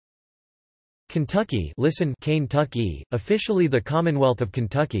Kentucky, listen Kentucky, officially the Commonwealth of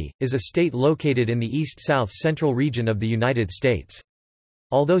Kentucky, is a state located in the east-south central region of the United States.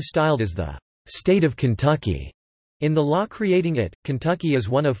 Although styled as the state of Kentucky in the law creating it, Kentucky is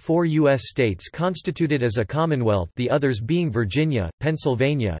one of 4 U.S. states constituted as a commonwealth, the others being Virginia,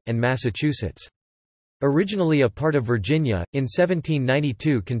 Pennsylvania, and Massachusetts. Originally a part of Virginia, in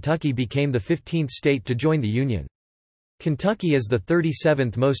 1792 Kentucky became the 15th state to join the Union. Kentucky is the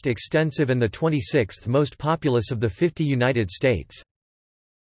 37th most extensive and the 26th most populous of the 50 United States.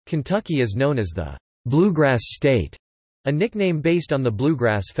 Kentucky is known as the Bluegrass State, a nickname based on the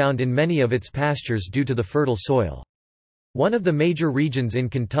bluegrass found in many of its pastures due to the fertile soil. One of the major regions in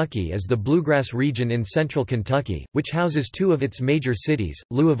Kentucky is the Bluegrass region in central Kentucky, which houses 2 of its major cities,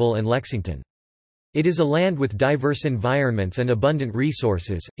 Louisville and Lexington. It is a land with diverse environments and abundant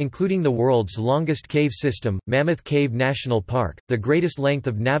resources, including the world's longest cave system, Mammoth Cave National Park, the greatest length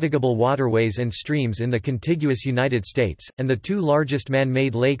of navigable waterways and streams in the contiguous United States, and the 2 largest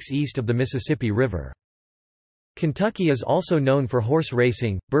man-made lakes east of the Mississippi River. Kentucky is also known for horse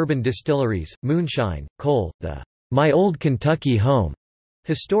racing, bourbon distilleries, moonshine, coal, the My Old Kentucky Home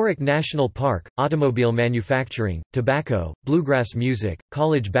Historic National Park, automobile manufacturing, tobacco, bluegrass music,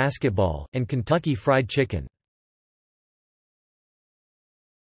 college basketball, and Kentucky Fried Chicken.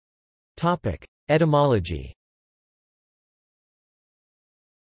 Etymology.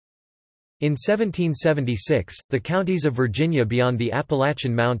 In 1776, the counties of Virginia beyond the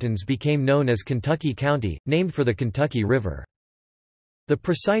Appalachian Mountains became known as Kentucky County, named for the Kentucky River. The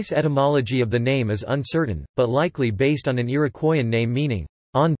precise etymology of the name is uncertain, but likely based on an Iroquoian name meaning,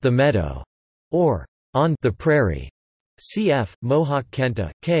 on the meadow, or on the prairie. Cf. Mohawk Kenta,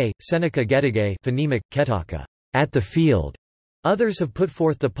 K. Seneca Getage phonemic, Ketaka, at the field. Others have put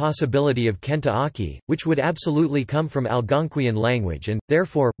forth the possibility of Kenta-Aki, which would absolutely come from Algonquian language and,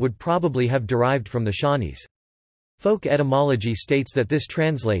 therefore, would probably have derived from the Shawnees. Folk etymology states that this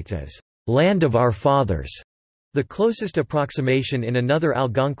translates as, land of our fathers. The closest approximation in another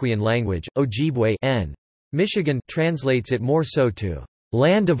Algonquian language, Ojibwe N. Michigan, translates it more so to,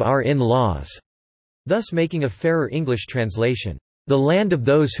 land of our in-laws, thus making a fairer English translation, the land of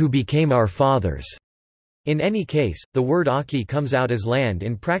those who became our fathers. In any case, the word Aki comes out as land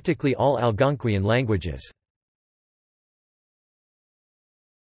in practically all Algonquian languages.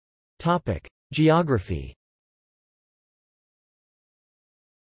 Geography.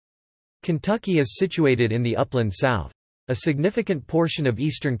 Kentucky is situated in the upland south. A significant portion of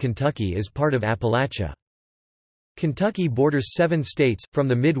eastern Kentucky is part of Appalachia. Kentucky borders 7 states, from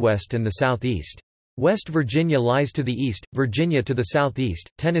the Midwest and the Southeast. West Virginia lies to the east, Virginia to the southeast,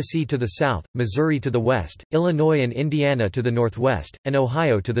 Tennessee to the south, Missouri to the west, Illinois and Indiana to the northwest, and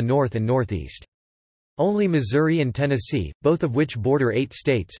Ohio to the north and northeast. Only Missouri and Tennessee, both of which border 8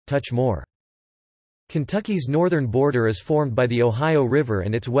 states, touch more. Kentucky's northern border is formed by the Ohio River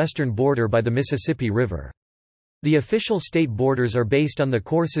and its western border by the Mississippi River. The official state borders are based on the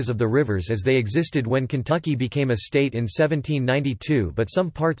courses of the rivers as they existed when Kentucky became a state in 1792, but some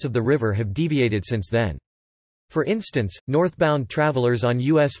parts of the river have deviated since then. For instance, northbound travelers on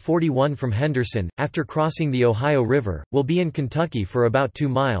US 41 from Henderson, after crossing the Ohio River, will be in Kentucky for about 2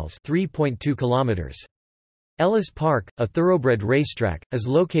 miles (3.2 kilometers). Ellis Park, a thoroughbred racetrack, is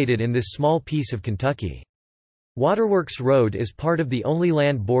located in this small piece of Kentucky. Waterworks Road is part of the only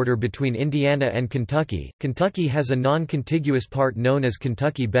land border between Indiana and Kentucky. Kentucky has a non-contiguous part known as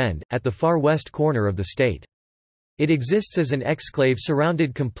Kentucky Bend, at the far west corner of the state. It exists as an exclave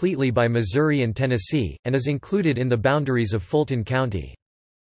surrounded completely by Missouri and Tennessee, and is included in the boundaries of Fulton County.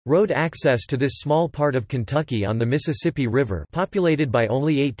 Road access to this small part of Kentucky on the Mississippi River, populated by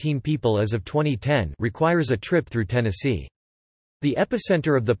only 18 people as of 2010, requires a trip through Tennessee. The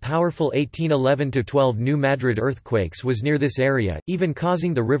epicenter of the powerful 1811–12 New Madrid earthquakes was near this area, even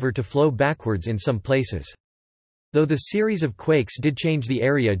causing the river to flow backwards in some places. Though the series of quakes did change the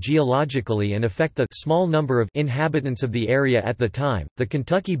area geologically and affect the small number of inhabitants of the area at the time, the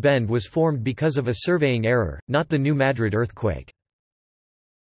Kentucky Bend was formed because of a surveying error, not the New Madrid earthquake.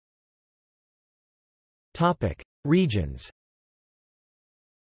 Regions.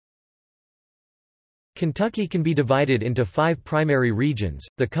 Kentucky can be divided into 5 primary regions: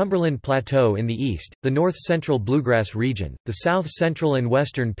 the Cumberland Plateau in the east, the north-central Bluegrass region, the south-central and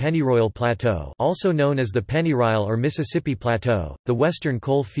western Pennyroyal Plateau, also known as the Pennyrile or Mississippi Plateau, the western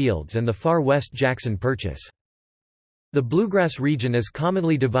Coal Fields, and the far west Jackson Purchase. The Bluegrass region is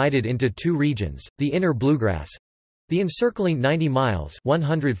commonly divided into 2 regions: the Inner Bluegrass, the encircling 90 miles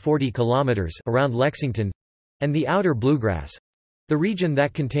 (140 kilometers) around Lexington, and the Outer Bluegrass, the region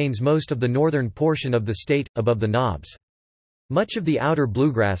that contains most of the northern portion of the state, above the Knobs. Much of the outer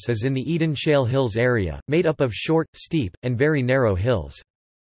bluegrass is in the Eden Shale Hills area, made up of short, steep, and very narrow hills.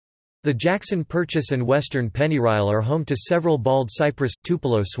 The Jackson Purchase and western Pennyrile are home to several bald cypress,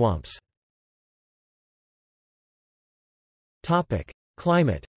 tupelo swamps.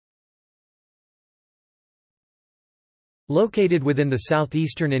 Climate. Located within the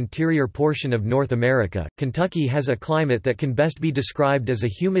southeastern interior portion of North America, Kentucky has a climate that can best be described as a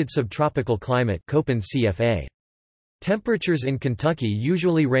humid subtropical climate Köppen CFA. Temperatures in Kentucky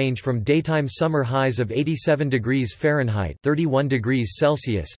usually range from daytime summer highs of 87 degrees Fahrenheit (31 degrees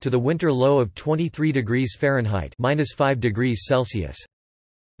Celsius) to the winter low of 23 degrees Fahrenheit (-5 degrees Celsius).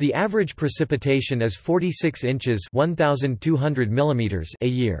 The average precipitation is 46 inches (1,200 millimeters) a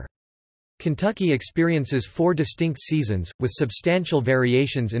year. Kentucky experiences 4 distinct seasons, with substantial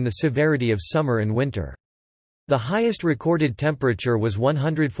variations in the severity of summer and winter. The highest recorded temperature was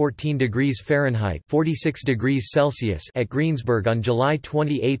 114 degrees Fahrenheit (46 degrees Celsius) at Greensburg on July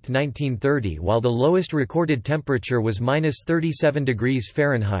 28, 1930, while the lowest recorded temperature was -37 degrees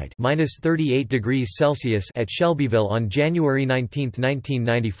Fahrenheit (-38 degrees Celsius) at Shelbyville on January 19,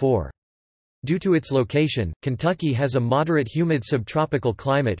 1994. Due to its location, Kentucky has a moderate humid subtropical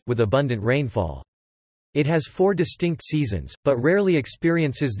climate, with abundant rainfall. It has 4 distinct seasons, but rarely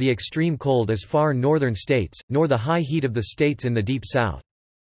experiences the extreme cold as far northern states, nor the high heat of the states in the Deep South.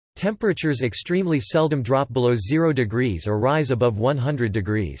 Temperatures extremely seldom drop below 0 degrees or rise above 100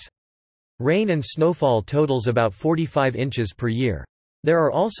 degrees. Rain and snowfall totals about 45 inches per year. There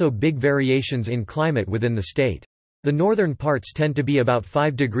are also big variations in climate within the state. The northern parts tend to be about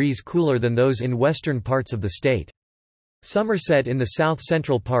 5 degrees cooler than those in western parts of the state. Somerset in the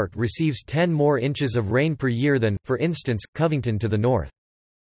south-central part receives 10 more inches of rain per year than, for instance, Covington to the north.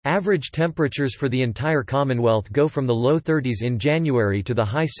 Average temperatures for the entire Commonwealth go from the low 30s in January to the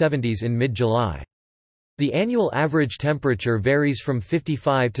high 70s in mid-July. The annual average temperature varies from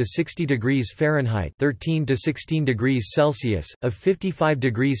 55 to 60 degrees Fahrenheit (13 to 16 degrees Celsius), of 55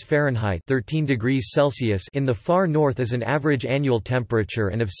 degrees Fahrenheit (13 degrees Celsius) in the far north as an average annual temperature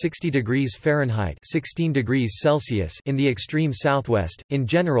and of 60 degrees Fahrenheit (16 degrees Celsius) in the extreme southwest. In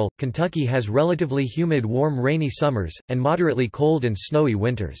general, Kentucky has relatively humid warm rainy summers, and moderately cold and snowy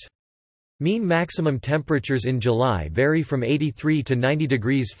winters. Mean maximum temperatures in July vary from 83 to 90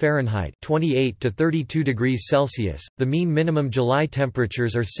 degrees Fahrenheit (28 to 32 degrees Celsius). The mean minimum July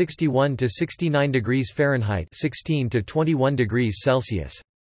temperatures are 61 to 69 degrees Fahrenheit (16 to 21 degrees Celsius).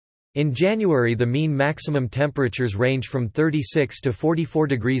 In January, the mean maximum temperatures range from 36 to 44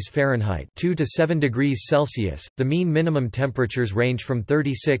 degrees Fahrenheit (2 to 7 degrees Celsius). The mean minimum temperatures range from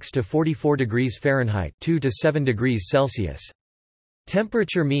 36 to 44 degrees Fahrenheit (2 to 7 degrees Celsius).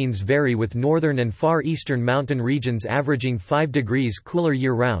 Temperature means vary, with northern and far eastern mountain regions averaging 5 degrees cooler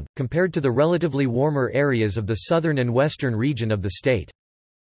year-round, compared to the relatively warmer areas of the southern and western region of the state.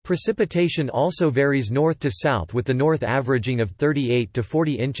 Precipitation also varies north to south, with the north averaging of 38 to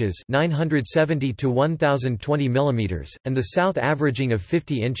 40 inches (970 to 1020 mm), and the south averaging of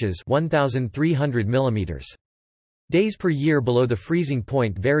 50 inches (1300 mm). Days per year below the freezing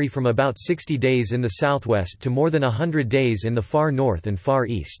point vary from about 60 days in the southwest to more than 100 days in the far north and far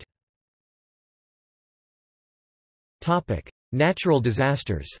east. Natural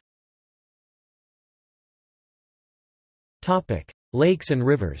disasters. Lakes and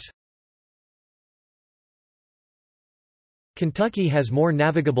rivers. Kentucky has more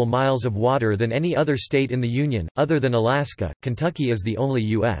navigable miles of water than any other state in the Union. Other than Alaska, Kentucky is the only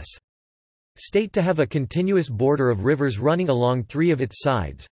U.S. state to have a continuous border of rivers running along 3 of its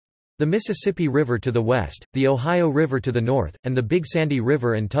sides: the Mississippi River to the west, the Ohio River to the north, and the Big Sandy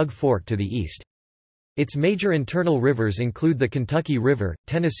River and Tug Fork to the east. Its major internal rivers include the Kentucky River,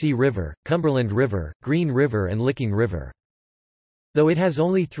 Tennessee River, Cumberland River, Green River and Licking River. Though it has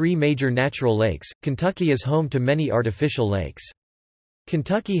only 3 major natural lakes, Kentucky is home to many artificial lakes.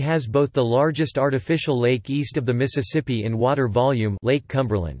 Kentucky has both the largest artificial lake east of the Mississippi in water volume, Lake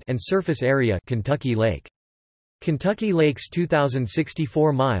Cumberland, and surface area, Kentucky Lake. Kentucky Lake's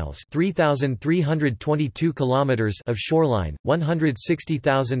 2,064 miles (3,322 kilometers) of shoreline,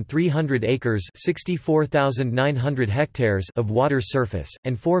 160,300 acres (64,900 hectares) of water surface,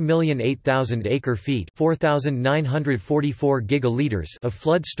 and 4,008,000 acre-feet (4,944 gigaliters) of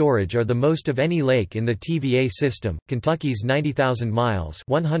flood storage are the most of any lake in the TVA system. Kentucky's 90,000 miles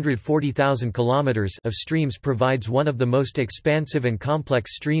 (140,000 kilometers) of streams provides one of the most expansive and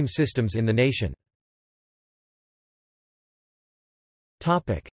complex stream systems in the nation.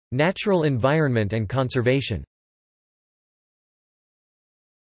 Natural environment and conservation.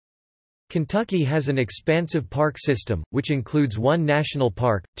 Kentucky has an expansive park system, which includes 1 national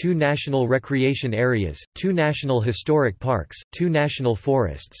park, 2 national recreation areas, 2 national historic parks, 2 national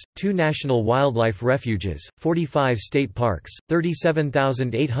forests, 2 national wildlife refuges, 45 state parks,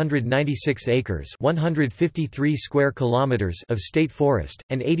 37,896 acres (153 square kilometers) of state forest,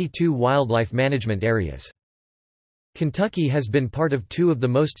 and 82 wildlife management areas. Kentucky has been part of 2 of the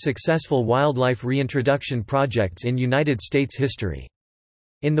most successful wildlife reintroduction projects in United States history.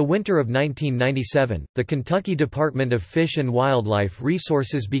 In the winter of 1997, the Kentucky Department of Fish and Wildlife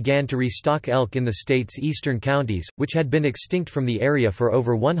Resources began to restock elk in the state's eastern counties, which had been extinct from the area for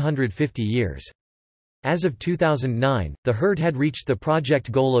over 150 years. As of 2009, the herd had reached the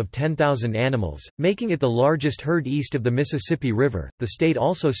project goal of 10,000 animals, making it the largest herd east of the Mississippi River. The state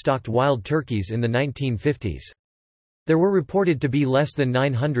also stocked wild turkeys in the 1950s. There were reported to be less than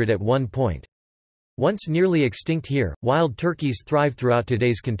 900 at one point. Once nearly extinct here, wild turkeys thrive throughout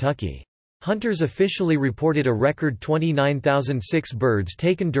today's Kentucky. Hunters officially reported a record 29,006 birds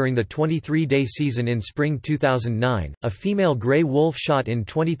taken during the 23-day season in spring 2009. A female gray wolf shot in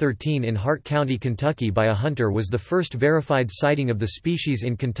 2013 in Hart County, Kentucky by a hunter was the first verified sighting of the species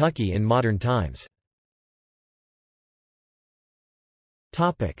in Kentucky in modern times.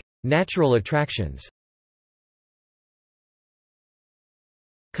 Topic: Natural attractions.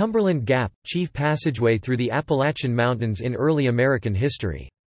 Cumberland Gap, chief passageway through the Appalachian Mountains in early American history.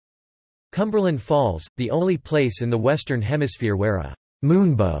 Cumberland Falls, the only place in the Western Hemisphere where a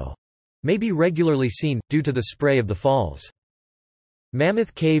moonbow may be regularly seen, due to the spray of the falls.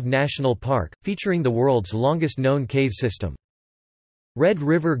 Mammoth Cave National Park, featuring the world's longest known cave system. Red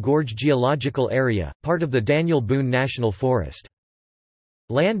River Gorge Geological Area, part of the Daniel Boone National Forest.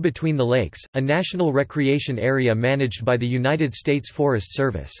 Land Between the Lakes, a national recreation area managed by the United States Forest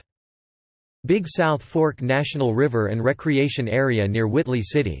Service. Big South Fork National River and Recreation Area near Whitley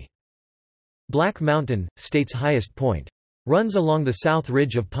City. Black Mountain, state's highest point. Runs along the south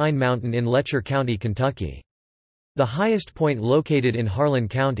ridge of Pine Mountain in Letcher County, Kentucky. The highest point located in Harlan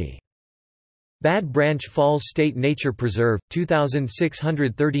County. Bad Branch Falls State Nature Preserve,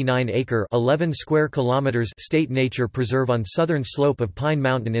 2,639-acre (11 square kilometers) state nature preserve on southern slope of Pine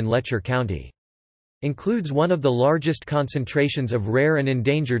Mountain in Letcher County. Includes one of the largest concentrations of rare and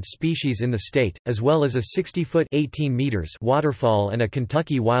endangered species in the state, as well as a 60-foot (18 meters) waterfall and a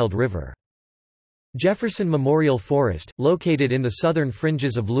Kentucky wild river. Jefferson Memorial Forest, located in the southern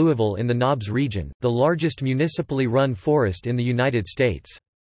fringes of Louisville in the Knobs region, the largest municipally run forest in the United States.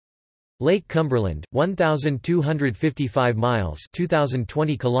 Lake Cumberland, 1,255 miles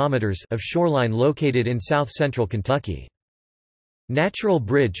 (2,020 kilometers) of shoreline located in south-central Kentucky. Natural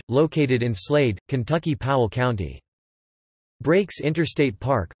Bridge, located in Slade, Kentucky Powell County. Breaks Interstate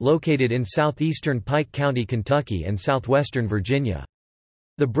Park, located in southeastern Pike County, Kentucky and southwestern Virginia.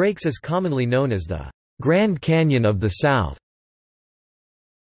 The Breaks is commonly known as the Grand Canyon of the South.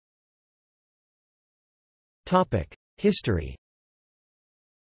 History.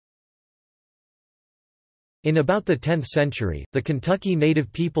 In about the 10th century, the Kentucky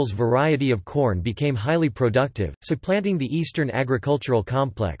native people's variety of corn became highly productive, supplanting the Eastern agricultural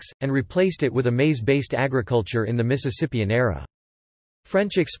complex, and replaced it with a maize-based agriculture in the Mississippian era.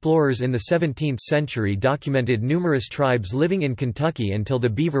 French explorers in the 17th century documented numerous tribes living in Kentucky until the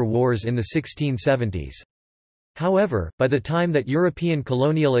Beaver Wars in the 1670s. However, by the time that European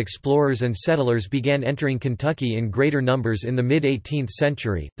colonial explorers and settlers began entering Kentucky in greater numbers in the mid-18th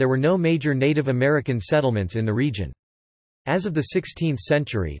century, there were no major Native American settlements in the region. As of the 16th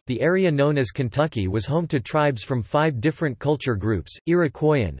century, the area known as Kentucky was home to tribes from 5 different culture groups: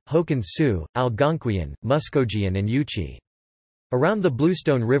 Iroquoian, Hokan Sioux, Algonquian, Muskogean and Yuchi. Around the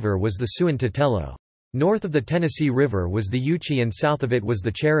Bluestone River was the Siouan-Totello. North of the Tennessee River was the Yuchi and south of it was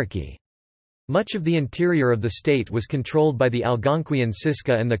the Cherokee. Much of the interior of the state was controlled by the Algonquian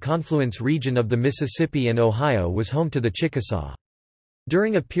Siska, and the confluence region of the Mississippi and Ohio was home to the Chickasaw.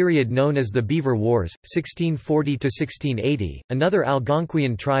 During a period known as the Beaver Wars, 1640 to 1680, another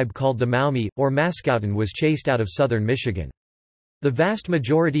Algonquian tribe called the Maumee, or Mascoutin, was chased out of southern Michigan. The vast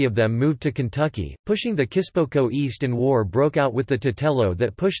majority of them moved to Kentucky, pushing the Kispoco east, and war broke out with the Totello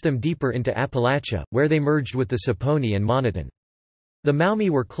that pushed them deeper into Appalachia, where they merged with the Saponi and Monoton. The Maumee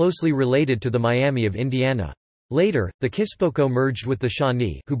were closely related to the Miami of Indiana. Later, the Kispoco merged with the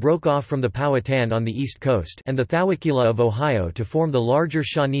Shawnee, who broke off from the Powhatan on the east coast, and the Thawakila of Ohio to form the larger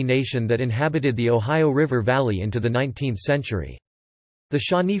Shawnee Nation that inhabited the Ohio River Valley into the 19th century. The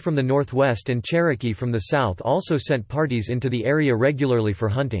Shawnee from the northwest and Cherokee from the south also sent parties into the area regularly for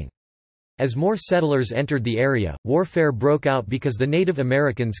hunting. As more settlers entered the area, warfare broke out because the Native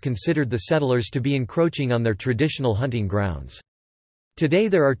Americans considered the settlers to be encroaching on their traditional hunting grounds. Today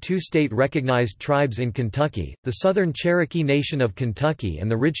there are two state-recognized tribes in Kentucky, the Southern Cherokee Nation of Kentucky and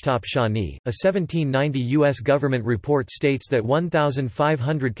the Ridgetop Shawnee. A 1790 U.S. government report states that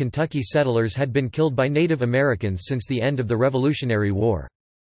 1,500 Kentucky settlers had been killed by Native Americans since the end of the Revolutionary War.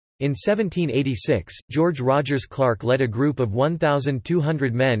 In 1786, George Rogers Clark led a group of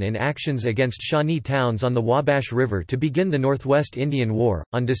 1,200 men in actions against Shawnee towns on the Wabash River to begin the Northwest Indian War.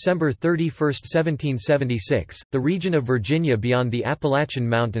 On December 31, 1776, the region of Virginia beyond the Appalachian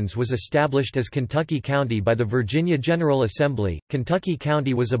Mountains was established as Kentucky County by the Virginia General Assembly. Kentucky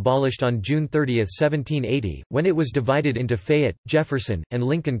County was abolished on June 30, 1780, when it was divided into Fayette, Jefferson, and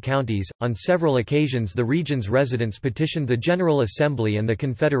Lincoln counties. On several occasions, the region's residents petitioned the General Assembly and the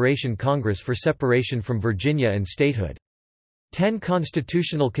Confederation Congress for separation from Virginia and statehood. 10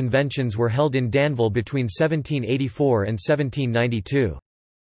 constitutional conventions were held in Danville between 1784 and 1792.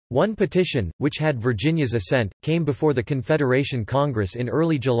 One petition, which had Virginia's assent, came before the Confederation Congress in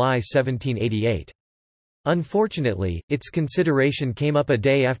early July 1788. Unfortunately, its consideration came up a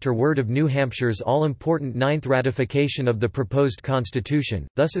day after word of New Hampshire's all-important ninth ratification of the proposed Constitution,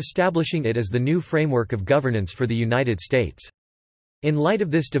 thus establishing it as the new framework of governance for the United States. In light of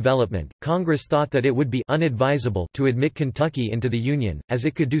this development, Congress thought that it would be unadvisable to admit Kentucky into the Union, as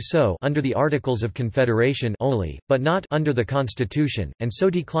it could do so under the Articles of Confederation only, but not under the Constitution, and so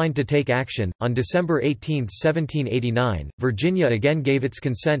declined to take action. On December 18, 1789, Virginia again gave its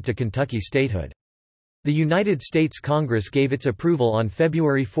consent to Kentucky statehood. The United States Congress gave its approval on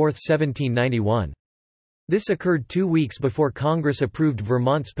February 4, 1791. This occurred 2 weeks before Congress approved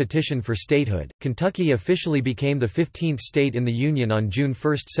Vermont's petition for statehood. Kentucky officially became the 15th state in the Union on June 1,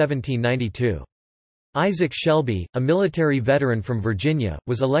 1792. Isaac Shelby, a military veteran from Virginia,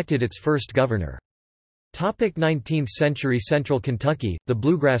 was elected its first governor. 19th century Central Kentucky, the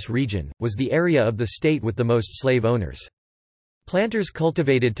Bluegrass region, was the area of the state with the most slave owners. Planters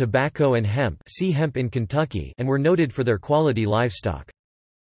cultivated tobacco and hemp, see hemp in Kentucky, and were noted for their quality livestock.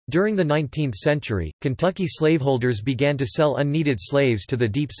 During the 19th century, Kentucky slaveholders began to sell unneeded slaves to the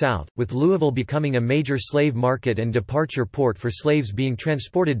Deep South, with Louisville becoming a major slave market and departure port for slaves being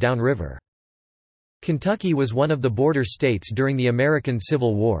transported downriver. Kentucky was one of the border states during the American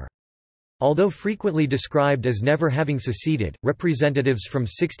Civil War. Although frequently described as never having seceded, representatives from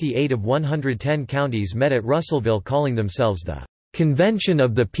 68 of 110 counties met at Russellville calling themselves the Convention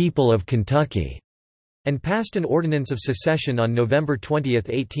of the People of Kentucky, and passed an ordinance of secession on November 20,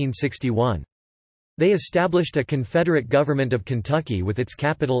 1861. They established a Confederate government of Kentucky with its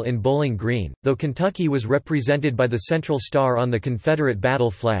capital in Bowling Green. Though Kentucky was represented by the Central Star on the Confederate battle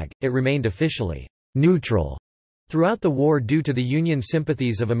flag, it remained officially neutral throughout the war due to the Union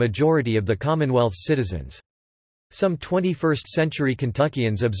sympathies of a majority of the Commonwealth's citizens. Some 21st-century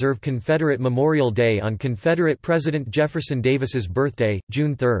Kentuckians observe Confederate Memorial Day on Confederate President Jefferson Davis's birthday,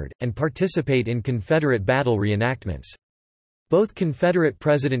 June 3, and participate in Confederate battle reenactments. Both Confederate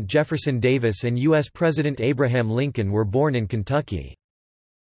President Jefferson Davis and U.S. President Abraham Lincoln were born in Kentucky.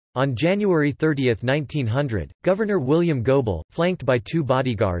 On January 30, 1900, Governor William Goebel, flanked by 2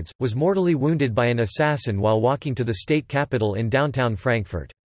 bodyguards, was mortally wounded by an assassin while walking to the state capitol in downtown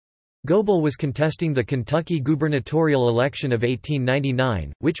Frankfort. Goebel was contesting the Kentucky gubernatorial election of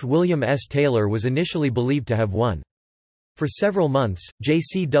 1899, which William S. Taylor was initially believed to have won. For several months,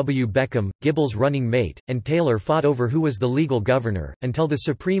 J.C.W. Beckham, Goebel's running mate, and Taylor fought over who was the legal governor, until the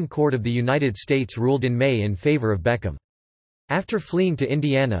Supreme Court of the United States ruled in May in favor of Beckham. After fleeing to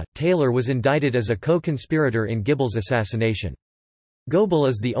Indiana, Taylor was indicted as a co-conspirator in Goebel's assassination. Goebel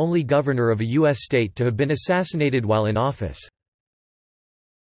is the only governor of a U.S. state to have been assassinated while in office.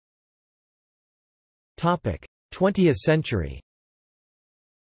 20th century.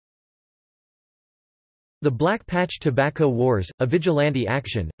 The Black Patch Tobacco Wars, a vigilante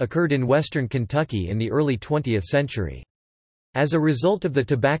action, occurred in western Kentucky in the early 20th century. As a result of the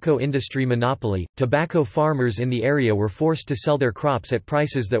tobacco industry monopoly, tobacco farmers in the area were forced to sell their crops at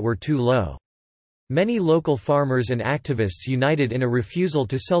prices that were too low. Many local farmers and activists united in a refusal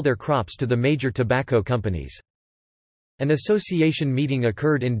to sell their crops to the major tobacco companies. An association meeting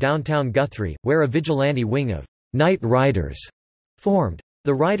occurred in downtown Guthrie, where a vigilante wing of Night Riders formed.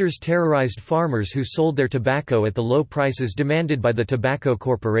 The riders terrorized farmers who sold their tobacco at the low prices demanded by the tobacco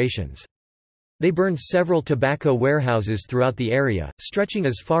corporations. They burned several tobacco warehouses throughout the area, stretching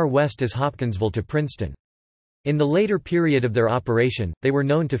as far west as Hopkinsville to Princeton. In the later period of their operation, they were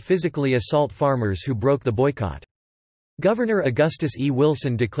known to physically assault farmers who broke the boycott. Governor Augustus E.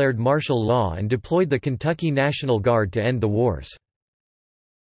 Wilson declared martial law and deployed the Kentucky National Guard to end the wars.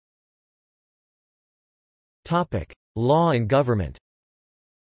 Law and government.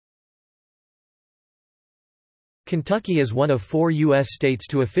 Kentucky is one of 4 U.S. states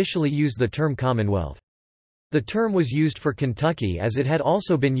to officially use the term Commonwealth. The term was used for Kentucky as it had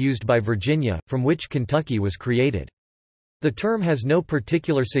also been used by Virginia, from which Kentucky was created. The term has no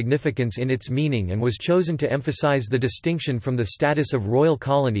particular significance in its meaning and was chosen to emphasize the distinction from the status of royal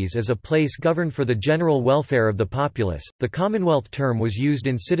colonies as a place governed for the general welfare of the populace. The Commonwealth term was used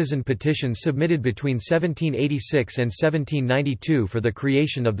in citizen petitions submitted between 1786 and 1792 for the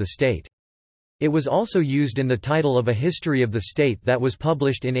creation of the state. It was also used in the title of a history of the state that was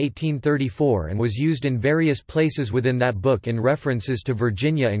published in 1834 and was used in various places within that book in references to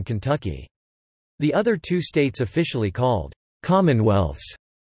Virginia and Kentucky. The other 2 states officially called Commonwealths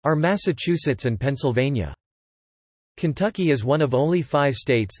are Massachusetts and Pennsylvania. Kentucky is one of only 5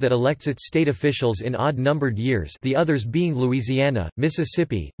 states that elects its state officials in odd-numbered years, the others being Louisiana,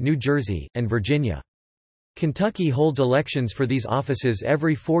 Mississippi, New Jersey, and Virginia. Kentucky holds elections for these offices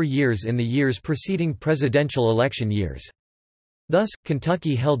every 4 years in the years preceding presidential election years. Thus,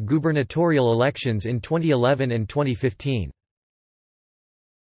 Kentucky held gubernatorial elections in 2011 and 2015.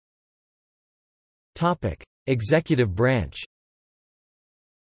 Executive branch.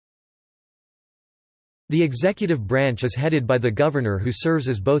 The executive branch is headed by the governor, who serves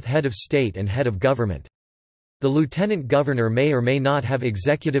as both head of state and head of government. The lieutenant governor may or may not have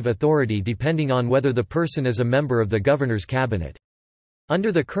executive authority depending on whether the person is a member of the governor's cabinet.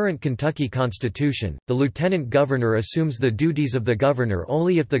 Under the current Kentucky Constitution, the lieutenant governor assumes the duties of the governor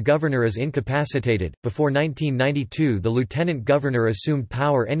only if the governor is incapacitated. Before 1992, the lieutenant governor assumed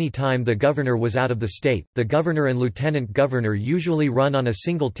power any time the governor was out of the state. The governor and lieutenant governor usually run on a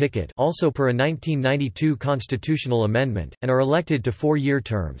single ticket, also per a 1992 constitutional amendment, and are elected to 4-year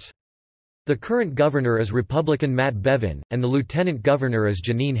terms. The current governor is Republican Matt Bevin, and the lieutenant governor is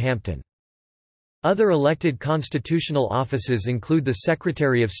Janine Hampton. Other elected constitutional offices include the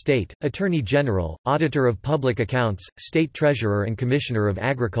Secretary of State, Attorney General, Auditor of Public Accounts, State Treasurer and Commissioner of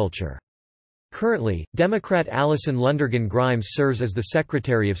Agriculture. Currently, Democrat Allison Lundergan Grimes serves as the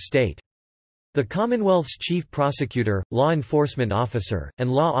Secretary of State. The Commonwealth's Chief Prosecutor, Law Enforcement Officer,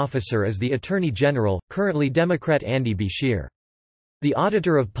 and Law Officer is the Attorney General, currently Democrat Andy Beshear. The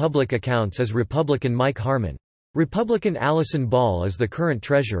Auditor of Public Accounts is Republican Mike Harmon. Republican Allison Ball is the current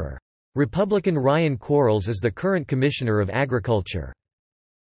Treasurer. Republican Ryan Quarles is the current Commissioner of Agriculture.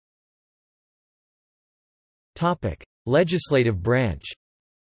 Legislative branch.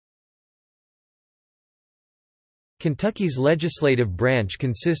 Kentucky's legislative branch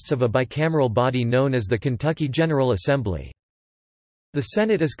consists of a bicameral body known as the Kentucky General Assembly. The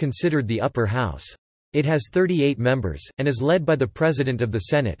Senate is considered the upper house. It has 38 members, and is led by the President of the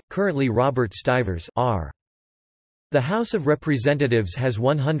Senate, currently Robert Stivers, R. The House of Representatives has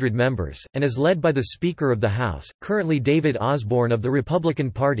 100 members, and is led by the Speaker of the House, currently David Osborne of the Republican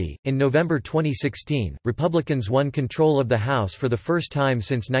Party. In November 2016, Republicans won control of the House for the first time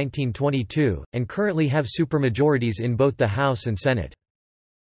since 1922, and currently have supermajorities in both the House and Senate.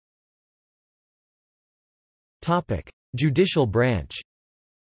 Judicial branch.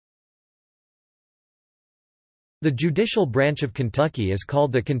 The judicial branch of Kentucky is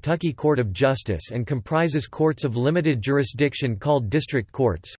called the Kentucky Court of Justice and comprises courts of limited jurisdiction called district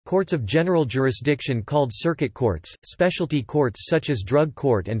courts, courts of general jurisdiction called circuit courts, specialty courts such as drug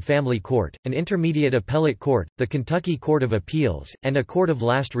court and family court, an intermediate appellate court, the Kentucky Court of Appeals, and a court of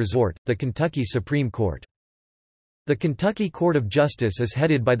last resort, the Kentucky Supreme Court. The Kentucky Court of Justice is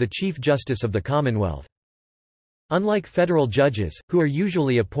headed by the Chief Justice of the Commonwealth. Unlike federal judges, who are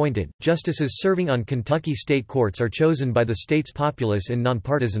usually appointed, justices serving on Kentucky state courts are chosen by the state's populace in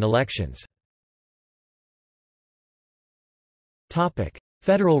nonpartisan elections.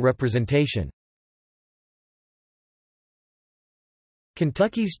 Federal representation.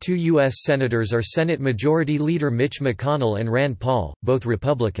 Kentucky's 2 U.S. Senators are Senate Majority Leader Mitch McConnell and Rand Paul, both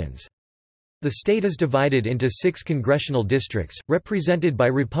Republicans. The state is divided into 6 congressional districts, represented by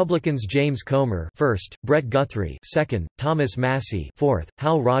Republicans James Comer 1st, Brett Guthrie 2nd, Thomas Massey 4th,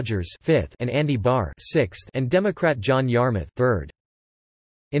 Hal Rogers 5th, and Andy Barr 6th, and Democrat John Yarmouth 3rd.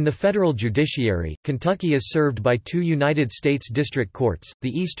 In the federal judiciary, Kentucky is served by 2 United States District Courts,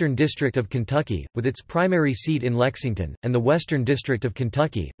 the Eastern District of Kentucky, with its primary seat in Lexington, and the Western District of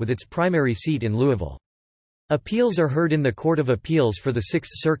Kentucky, with its primary seat in Louisville. Appeals are heard in the Court of Appeals for the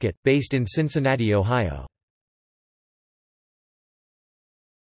Sixth Circuit, based in Cincinnati, Ohio.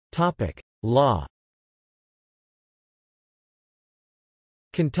 Law.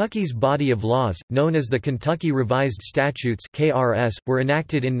 Kentucky's body of laws, known as the Kentucky Revised Statutes (KRS), were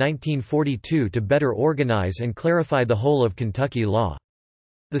enacted in 1942 to better organize and clarify the whole of Kentucky law.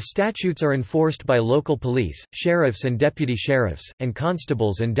 The statutes are enforced by local police, sheriffs and deputy sheriffs, and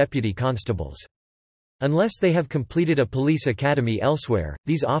constables and deputy constables. Unless they have completed a police academy elsewhere,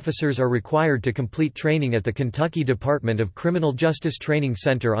 these officers are required to complete training at the Kentucky Department of Criminal Justice Training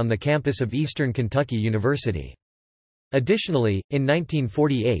Center on the campus of Eastern Kentucky University. Additionally, in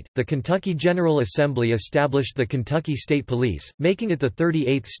 1948, the Kentucky General Assembly established the Kentucky State Police, making it the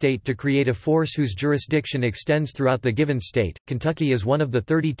 38th state to create a force whose jurisdiction extends throughout the given state. Kentucky is one of the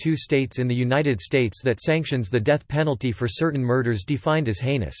 32 states in the United States that sanctions the death penalty for certain murders defined as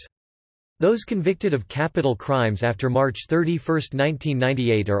heinous. Those convicted of capital crimes after March 31,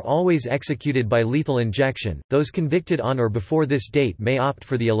 1998 are always executed by lethal injection. Those convicted on or before this date may opt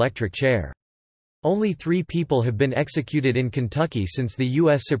for the electric chair. Only 3 people have been executed in Kentucky since the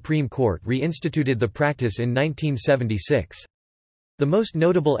U.S. Supreme Court reinstituted the practice in 1976. The most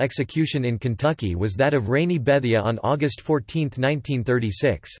notable execution in Kentucky was that of Rainey Bethia on August 14,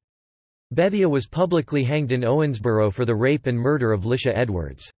 1936. Bethia was publicly hanged in Owensboro for the rape and murder of Lisha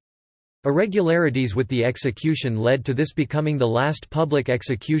Edwards. Irregularities with the execution led to this becoming the last public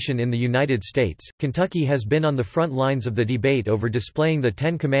execution in the United States. Kentucky has been on the front lines of the debate over displaying the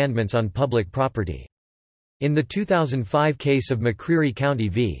Ten Commandments on public property. In the 2005 case of McCreary County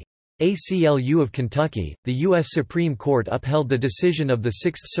v. ACLU of Kentucky, the U.S. Supreme Court upheld the decision of the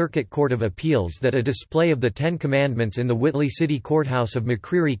Sixth Circuit Court of Appeals that a display of the Ten Commandments in the Whitley City Courthouse of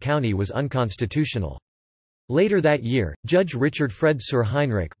McCreary County was unconstitutional. Later that year, Judge Richard Fred Sir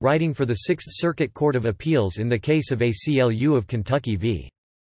Heinrich, writing for the Sixth Circuit Court of Appeals in the case of ACLU of Kentucky v.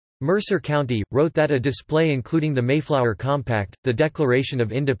 Mercer County, wrote that a display including the Mayflower Compact, the Declaration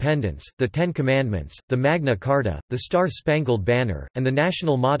of Independence, the Ten Commandments, the Magna Carta, the Star-Spangled Banner, and the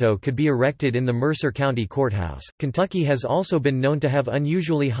national motto could be erected in the Mercer County Courthouse. Kentucky has also been known to have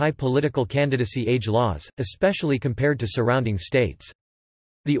unusually high political candidacy age laws, especially compared to surrounding states.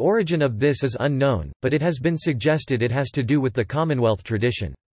 The origin of this is unknown, but it has been suggested it has to do with the Commonwealth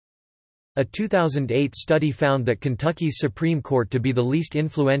tradition. A 2008 study found that Kentucky's Supreme Court to be the least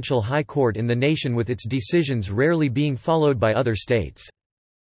influential high court in the nation, with its decisions rarely being followed by other states.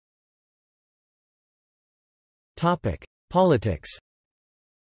 Politics.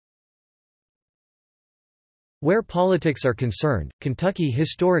 Where politics are concerned, Kentucky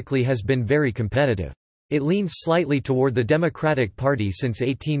historically has been very competitive. It leans slightly toward the Democratic Party since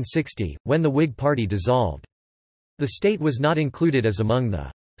 1860, when the Whig Party dissolved. The state was not included as among the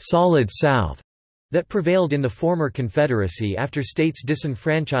 «Solid South» that prevailed in the former Confederacy after states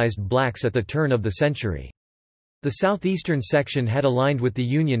disenfranchised blacks at the turn of the century. The southeastern section had aligned with the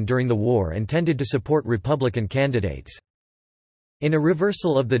Union during the war and tended to support Republican candidates. In a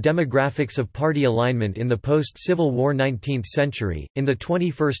reversal of the demographics of party alignment in the post-Civil War 19th century, in the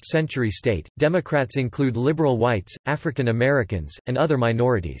 21st century state, Democrats include liberal whites, African Americans, and other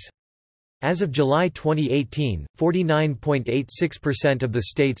minorities. As of July 2018, 49.86% of the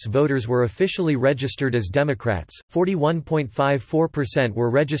state's voters were officially registered as Democrats, 41.54%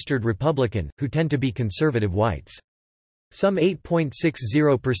 were registered Republican, who tend to be conservative whites. Some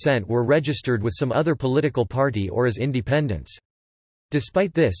 8.60% were registered with some other political party or as independents.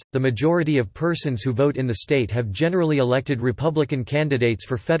 Despite this, the majority of persons who vote in the state have generally elected Republican candidates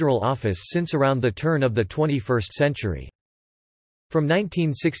for federal office since around the turn of the 21st century. From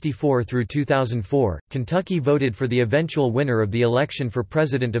 1964 through 2004, Kentucky voted for the eventual winner of the election for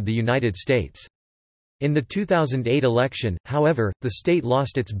President of the United States. In the 2008 election, however, the state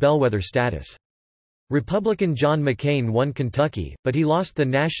lost its bellwether status. Republican John McCain won Kentucky, but he lost the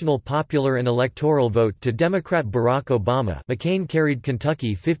national popular and electoral vote to Democrat Barack Obama. McCain carried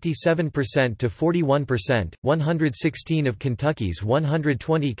Kentucky 57% to 41%. 116 of Kentucky's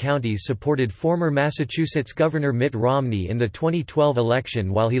 120 counties supported former Massachusetts Governor Mitt Romney in the 2012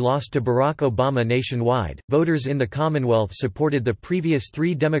 election while he lost to Barack Obama nationwide. Voters in the Commonwealth supported the previous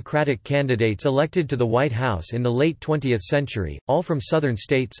 3 Democratic candidates elected to the White House in the late 20th century, all from southern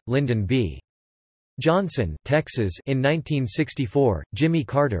states: Lyndon B. Johnson, Texas in 1964, Jimmy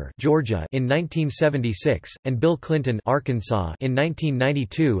Carter, Georgia in 1976, and Bill Clinton, Arkansas in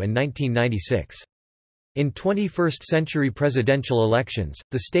 1992 and 1996. In 21st-century presidential elections,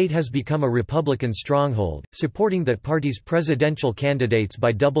 the state has become a Republican stronghold, supporting that party's presidential candidates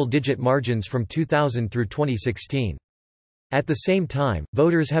by double-digit margins from 2000 through 2016. At the same time,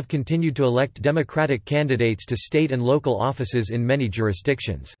 voters have continued to elect Democratic candidates to state and local offices in many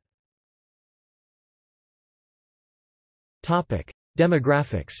jurisdictions.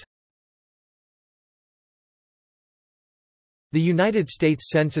 Demographics. The United States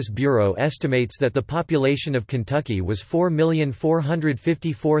Census Bureau estimates that the population of Kentucky was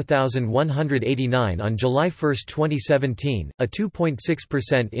 4,454,189 on July 1, 2017, a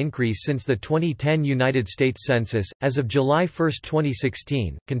 2.6% increase since the 2010 United States Census. As of July 1,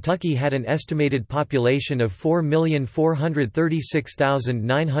 2016, Kentucky had an estimated population of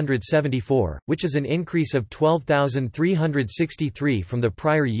 4,436,974, which is an increase of 12,363 from the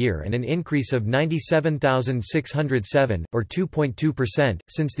prior year and an increase of 97,607, or 2.2%,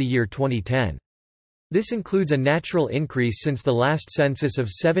 since the year 2010. This includes a natural increase since the last census of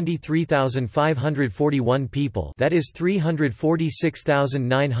 73,541 people, that is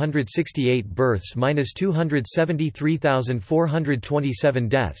 346,968 births minus 273,427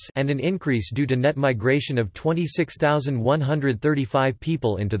 deaths, and an increase due to net migration of 26,135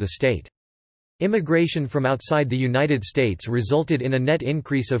 people into the state. Immigration from outside the United States resulted in a net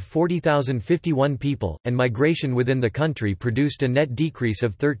increase of 40,051 people, and migration within the country produced a net decrease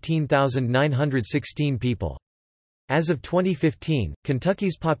of 13,916 people. As of 2015,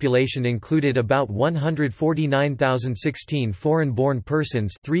 Kentucky's population included about 149,016 foreign-born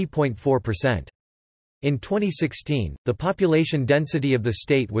persons, 3.4%. In 2016, the population density of the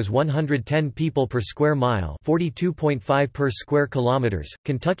state was 110 people per square mile, 42.5 per square kilometers.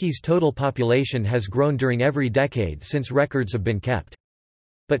 Kentucky's total population has grown during every decade since records have been kept.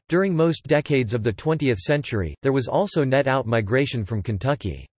 But during most decades of the 20th century, there was also net out-migration from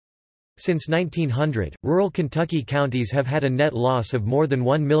Kentucky. Since 1900, rural Kentucky counties have had a net loss of more than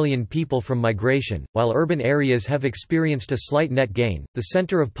 1 million people from migration, while urban areas have experienced a slight net gain. The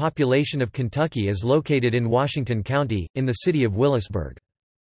center of population of Kentucky is located in Washington County, in the city of Willisburg.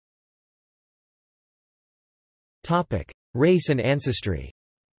 Topic: Race and ancestry.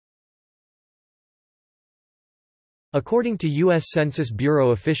 According to U.S. Census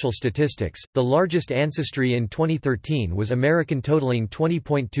Bureau official statistics, the largest ancestry in 2013 was American, totaling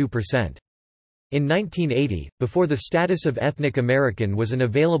 20.2%. In 1980, before the status of ethnic American was an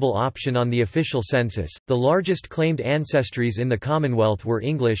available option on the official census, the largest claimed ancestries in the Commonwealth were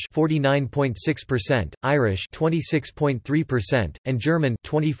English 49.6%, Irish 26.3%, and German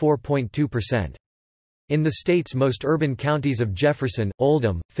 24.2%. In the state's most urban counties of Jefferson,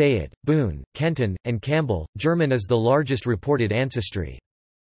 Oldham, Fayette, Boone, Kenton, and Campbell, German is the largest reported ancestry.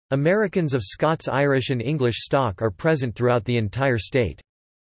 Americans of Scots-Irish and English stock are present throughout the entire state.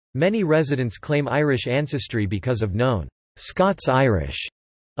 Many residents claim Irish ancestry because of known Scots-Irish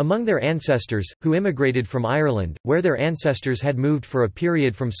among their ancestors, who immigrated from Ireland, where their ancestors had moved for a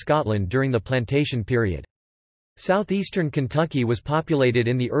period from Scotland during the plantation period. Southeastern Kentucky was populated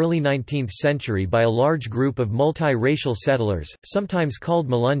in the early 19th century by a large group of multi-racial settlers, sometimes called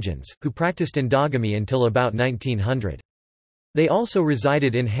Melungeons, who practiced endogamy until about 1900. They also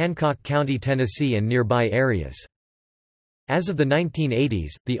resided in Hancock County, Tennessee and nearby areas. As of the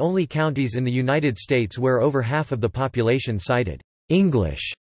 1980s, the only counties in the United States where over half of the population cited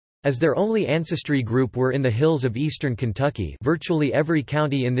English as their only ancestry group were in the hills of eastern Kentucky. Virtually every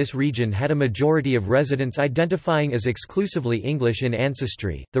county in this region had a majority of residents identifying as exclusively English in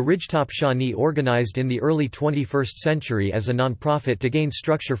ancestry. The Ridgetop Shawnee organized in the early 21st century as a nonprofit to gain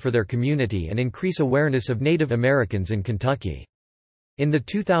structure for their community and increase awareness of Native Americans in Kentucky. In the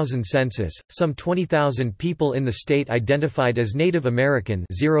 2000 census, some 20,000 people in the state identified as Native American,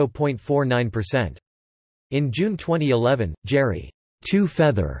 0.49%. In June 2011, Jerry Two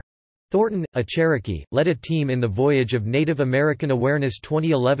Feather Thornton, a Cherokee, led a team in the Voyage of Native American Awareness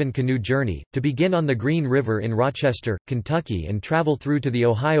 2011 canoe journey, to begin on the Green River in Rochester, Kentucky and travel through to the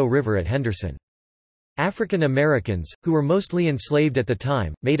Ohio River at Henderson. African Americans, who were mostly enslaved at the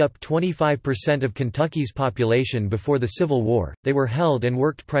time, made up 25% of Kentucky's population before the Civil War. They were held and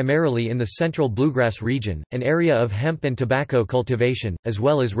worked primarily in the central bluegrass region, an area of hemp and tobacco cultivation, as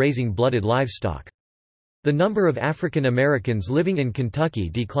well as raising blooded livestock. The number of African Americans living in Kentucky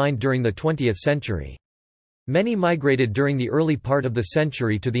declined during the 20th century. Many migrated during the early part of the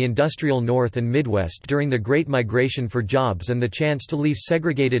century to the industrial North and Midwest during the Great Migration for jobs and the chance to leave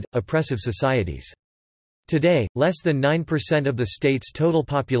segregated, oppressive societies. Today, less than 9% of the state's total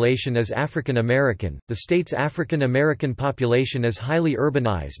population is African American. The state's African American population is highly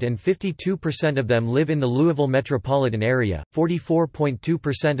urbanized and 52% of them live in the Louisville metropolitan area,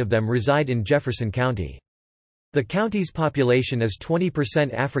 44.2% of them reside in Jefferson County. The county's population is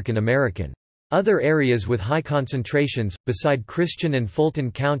 20% African American. Other areas with high concentrations, beside Christian and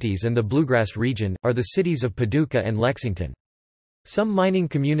Fulton counties and the Bluegrass region, are the cities of Paducah and Lexington. Some mining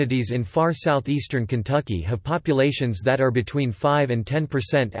communities in far southeastern Kentucky have populations that are between 5 and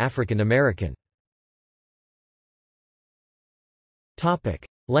 10% African American.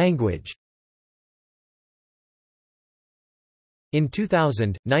 Language. In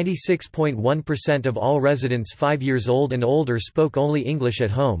 2000, 96.1% of all residents 5 years old and older spoke only English at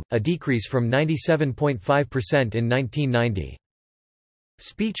home, a decrease from 97.5% in 1990.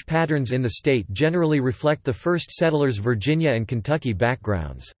 Speech patterns in the state generally reflect the first settlers' Virginia and Kentucky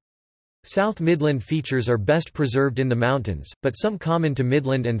backgrounds. South Midland features are best preserved in the mountains, but some common to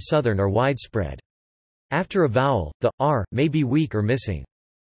Midland and Southern are widespread. After a vowel, the r may be weak or missing.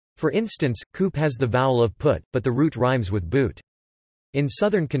 For instance, coop has the vowel of put, but the root rhymes with boot. In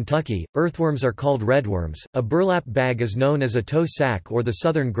southern Kentucky, earthworms are called redworms, a burlap bag is known as a tow sack or the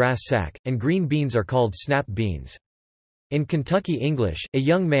southern grass sack, and green beans are called snap beans. In Kentucky English, a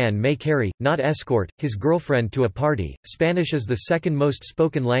young man may carry, not escort, his girlfriend to a party. Spanish is the second most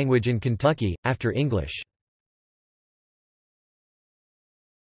spoken language in Kentucky, after English.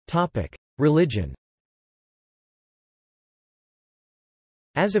 Religion.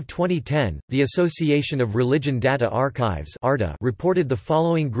 As of 2010, the Association of Religion Data Archives reported the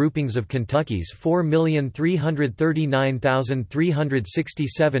following groupings of Kentucky's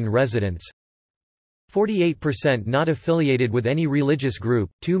 4,339,367 residents. 48% not affiliated with any religious group,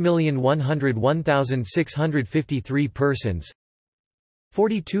 2,101,653 persons.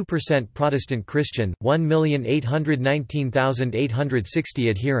 42% Protestant Christian, 1,819,860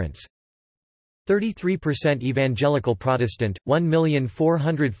 adherents. 33% Evangelical Protestant,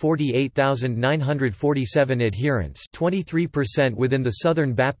 1,448,947 adherents, 23% within the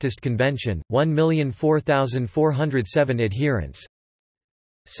Southern Baptist Convention, 1,004,407 adherents.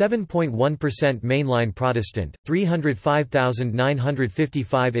 7.1% Mainline Protestant,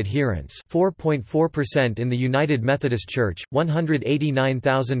 305,955 adherents, 4.4% in the United Methodist Church,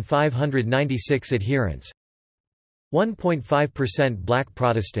 189,596 adherents. 1.5% Black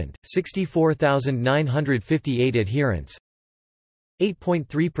Protestant, 64,958 adherents.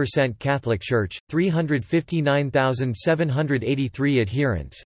 8.3% Catholic Church, 359,783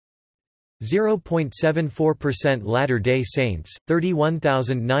 adherents. 0.74% Latter-day Saints,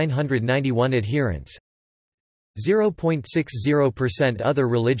 31,991 adherents. 0.60% Other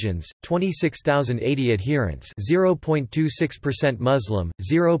religions, 26,080 adherents. 0.26% Muslim,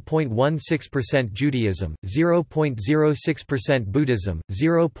 0.16% Judaism, 0.06% Buddhism,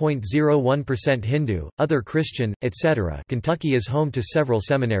 0.01% Hindu, other Christian, etc. Kentucky is home to several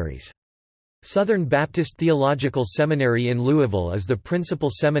seminaries. Southern Baptist Theological Seminary in Louisville is the principal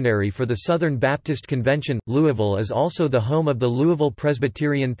seminary for the Southern Baptist Convention. Louisville is also the home of the Louisville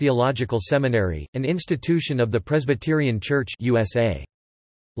Presbyterian Theological Seminary, an institution of the Presbyterian Church USA.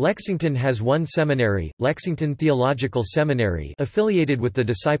 Lexington has one seminary, Lexington Theological Seminary, affiliated with the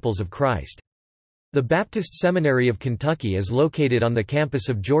Disciples of Christ. The Baptist Seminary of Kentucky is located on the campus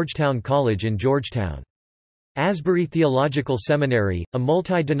of Georgetown College in Georgetown. Asbury Theological Seminary, a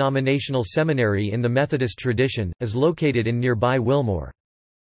multi-denominational seminary in the Methodist tradition, is located in nearby Wilmore.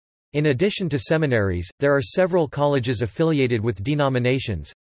 In addition to seminaries, there are several colleges affiliated with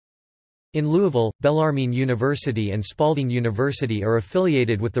denominations. In Louisville, Bellarmine University and Spalding University are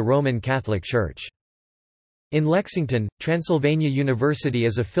affiliated with the Roman Catholic Church. In Lexington, Transylvania University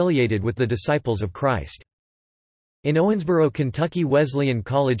is affiliated with the Disciples of Christ. In Owensboro, Kentucky, Wesleyan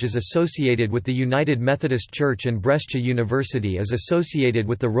College is associated with the United Methodist Church and Brescia University is associated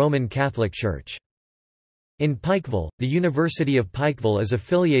with the Roman Catholic Church. In Pikeville, the University of Pikeville is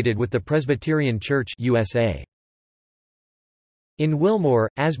affiliated with the Presbyterian Church USA. In Wilmore,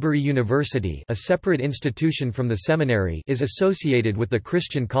 Asbury University, a separate institution from the seminary, is associated with the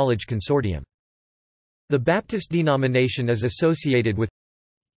Christian College Consortium. The Baptist denomination is associated with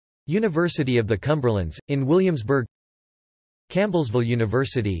University of the Cumberlands, in Williamsburg, Campbellsville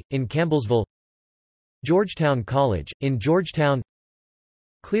University, in Campbellsville, Georgetown College, in Georgetown,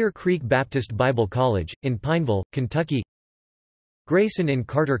 Clear Creek Baptist Bible College, in Pineville, Kentucky. Grayson in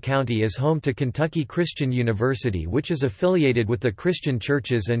Carter County is home to Kentucky Christian University, which is affiliated with the Christian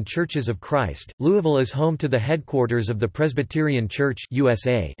Churches and Churches of Christ. Louisville is home to the headquarters of the Presbyterian Church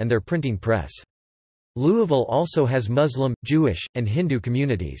USA and their printing press. Louisville also has Muslim, Jewish, and Hindu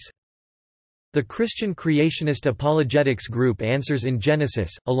communities. The Christian creationist apologetics group Answers in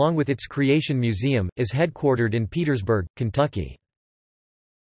Genesis, along with its Creation Museum, is headquartered in Petersburg, Kentucky.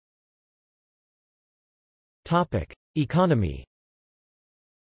 Economy.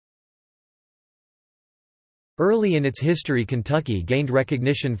 Early in its history, Kentucky gained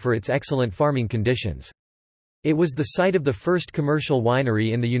recognition for its excellent farming conditions. It was the site of the first commercial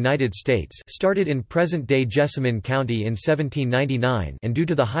winery in the United States, started in present-day Jessamine County in 1799, and due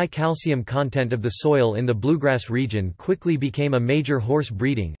to the high calcium content of the soil in the bluegrass region quickly became a major horse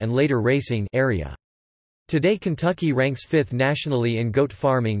breeding and later racing area. Today Kentucky ranks 5th nationally in goat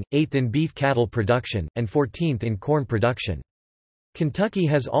farming, 8th in beef cattle production, and 14th in corn production. Kentucky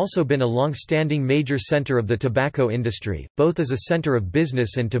has also been a long-standing major center of the tobacco industry, both as a center of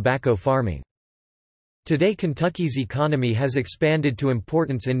business and tobacco farming. Today Kentucky's economy has expanded to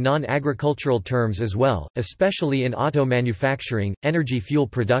importance in non-agricultural terms as well, especially in auto manufacturing, energy fuel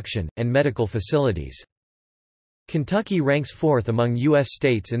production, and medical facilities. Kentucky ranks fourth among U.S.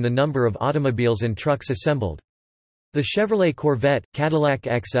 states in the number of automobiles and trucks assembled. The Chevrolet Corvette, Cadillac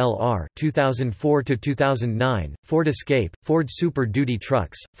XLR 2004–2009, Ford Escape, Ford Super Duty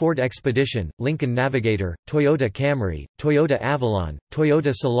trucks, Ford Expedition, Lincoln Navigator, Toyota Camry, Toyota Avalon,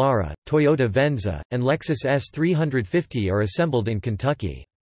 Toyota Solara, Toyota Venza, and Lexus S350 are assembled in Kentucky.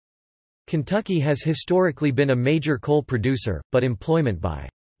 Kentucky has historically been a major coal producer, but employment by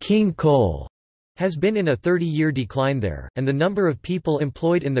King Coal has been in a 30-year decline there, and the number of people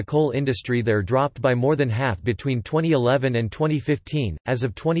employed in the coal industry there dropped by more than half between 2011 and 2015. As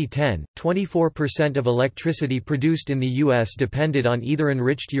of 2010, 24% of electricity produced in the U.S. depended on either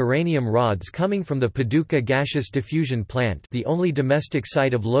enriched uranium rods coming from the Paducah Gaseous Diffusion Plant, the only domestic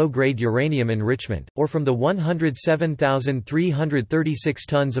site of low-grade uranium enrichment, or from the 107,336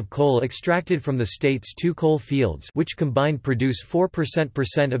 tons of coal extracted from the state's two coal fields, which combined produce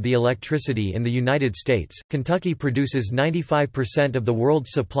 4% of the electricity in the United States. Kentucky produces 95% of the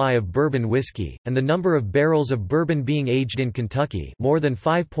world's supply of bourbon whiskey, and the number of barrels of bourbon being aged in Kentucky, more than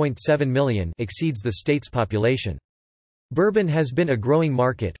 5.7 million, exceeds the state's population. Bourbon has been a growing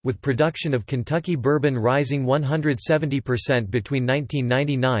market, with production of Kentucky bourbon rising 170% between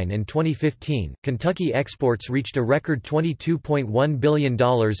 1999 and 2015. Kentucky exports reached a record $22.1 billion in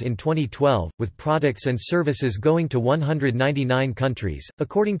 2012, with products and services going to 199 countries.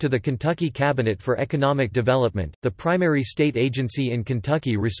 According to the Kentucky Cabinet for Economic Development, the primary state agency in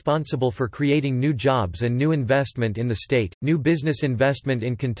Kentucky responsible for creating new jobs and new investment in the state, new business investment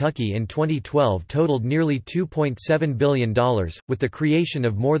in Kentucky in 2012 totaled nearly $2.7 billion, with the creation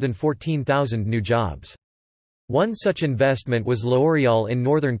of more than 14,000 new jobs. One such investment was L'Oreal in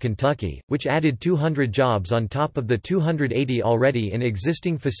northern Kentucky, which added 200 jobs on top of the 280 already in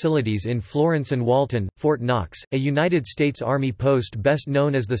existing facilities in Florence and Walton. Fort Knox, a United States Army post best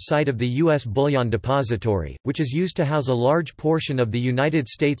known as the site of the U.S. Bullion Depository, which is used to house a large portion of the United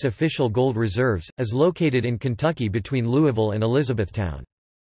States official gold reserves, is located in Kentucky between Louisville and Elizabethtown.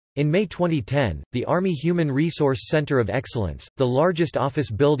 In May 2010, the Army Human Resource Center of Excellence, the largest office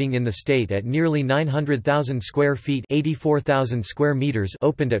building in the state at nearly 900,000 square feet (84,000 square meters),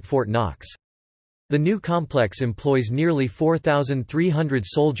 opened at Fort Knox. The new complex employs nearly 4,300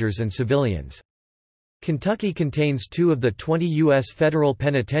 soldiers and civilians. Kentucky contains two of the 20 U.S. federal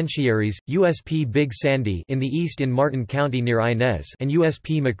penitentiaries, USP Big Sandy in the east in Martin County near Inez and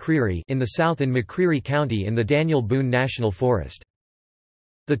USP McCreary in the south in McCreary County in the Daniel Boone National Forest.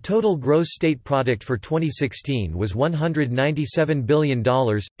 The total gross state product for 2016 was $197 billion,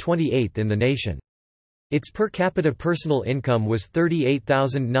 28th in the nation. Its per capita personal income was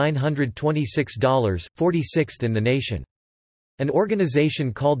 $38,926, 46th in the nation. An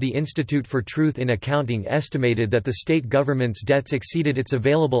organization called the Institute for Truth in Accounting estimated that the state government's debts exceeded its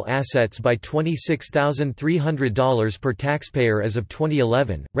available assets by $26,300 per taxpayer as of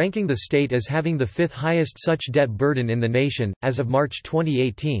 2011, ranking the state as having the fifth highest such debt burden in the nation. As of March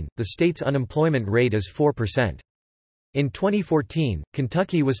 2018, the state's unemployment rate is 4%. In 2014,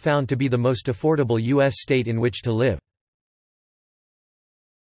 Kentucky was found to be the most affordable U.S. state in which to live.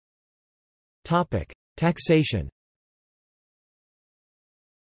 Taxation.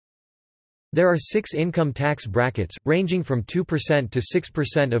 There are 6 income tax brackets, ranging from 2% to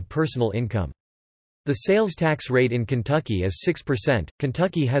 6% of personal income. The sales tax rate in Kentucky is 6%.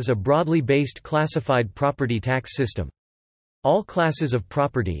 Kentucky has a broadly based classified property tax system. All classes of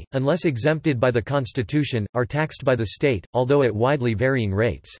property, unless exempted by the Constitution, are taxed by the state, although at widely varying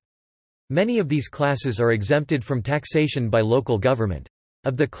rates. Many of these classes are exempted from taxation by local government.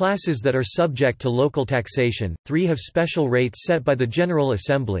 Of the classes that are subject to local taxation, 3 have special rates set by the General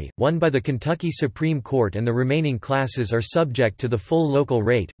Assembly, 1 by the Kentucky Supreme Court, and the remaining classes are subject to the full local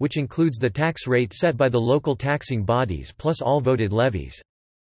rate, which includes the tax rate set by the local taxing bodies plus all voted levies.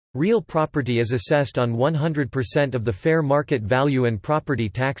 Real property is assessed on 100% of the fair market value and property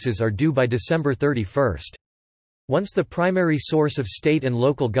taxes are due by December 31. Once the primary source of state and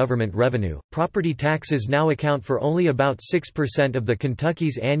local government revenue, property taxes now account for only about 6% of the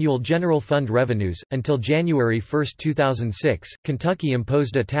Kentucky's annual general fund revenues. Until January 1, 2006, Kentucky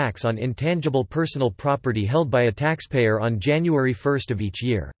imposed a tax on intangible personal property held by a taxpayer on January 1 of each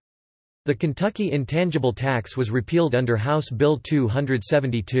year. The Kentucky intangible tax was repealed under House Bill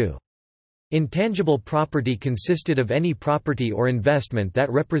 272. Intangible property consisted of any property or investment that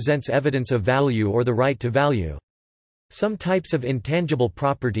represents evidence of value or the right to value. Some types of intangible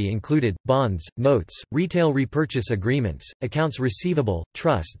property included, bonds, notes, retail repurchase agreements, accounts receivable,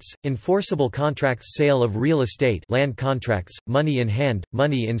 trusts, enforceable contracts, sale of real estate, land contracts, money in hand,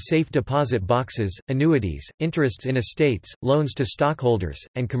 money in safe deposit boxes, annuities, interests in estates, loans to stockholders,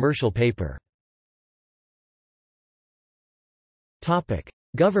 and commercial paper.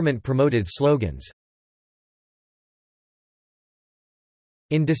 Government-promoted slogans.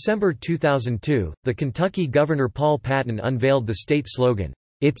 In December 2002, the Kentucky Governor Paul Patton unveiled the state slogan,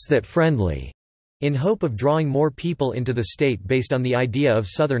 "It's that friendly," in hope of drawing more people into the state based on the idea of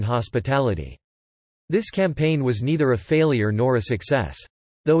Southern hospitality. This campaign was neither a failure nor a success.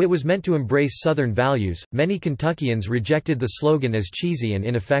 Though it was meant to embrace Southern values, many Kentuckians rejected the slogan as cheesy and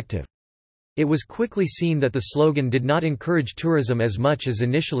ineffective. It was quickly seen that the slogan did not encourage tourism as much as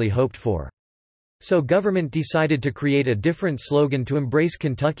initially hoped for. So government decided to create a different slogan to embrace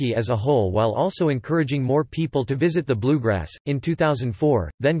Kentucky as a whole while also encouraging more people to visit the Bluegrass. In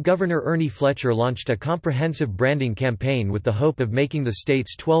 2004, then Governor Ernie Fletcher launched a comprehensive branding campaign with the hope of making the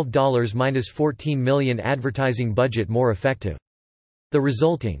state's $12–14 million advertising budget more effective. The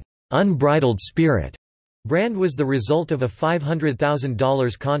resulting unbridled spirit brand was the result of a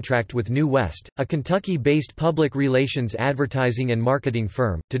 $500,000 contract with New West, a Kentucky-based public relations advertising and marketing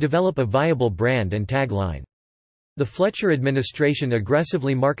firm, to develop a viable brand and tagline. The Fletcher administration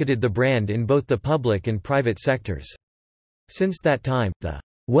aggressively marketed the brand in both the public and private sectors. Since that time, the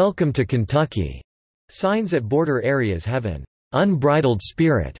 "Welcome to Kentucky" signs at border areas have an unbridled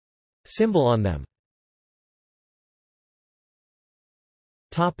spirit symbol on them.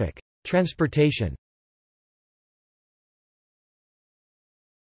 Transportation.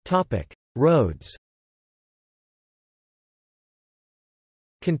 Roads.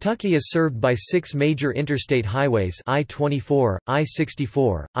 Kentucky is served by 6 major interstate highways: I-24,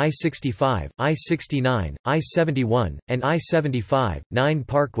 I-64, I-65, I-69, I-71, and I-75, 9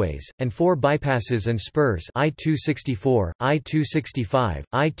 parkways, and 4 bypasses and spurs: I-264, I-265,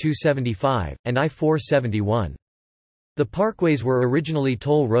 I-275, and I-471. The parkways were originally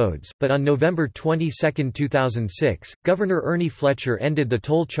toll roads, but on November 22, 2006, Governor Ernie Fletcher ended the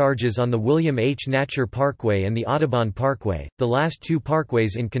toll charges on the William H. Natcher Parkway and the Audubon Parkway, the last 2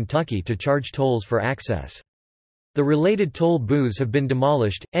 parkways in Kentucky to charge tolls for access. The related toll booths have been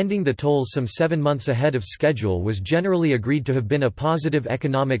demolished. Ending the tolls some 7 months ahead of schedule was generally agreed to have been a positive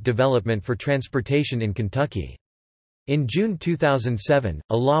economic development for transportation in Kentucky. In June 2007,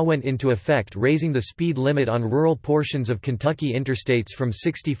 a law went into effect raising the speed limit on rural portions of Kentucky interstates from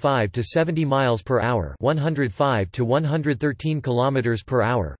 65 to 70 miles per hour, 105 to 113 kilometers per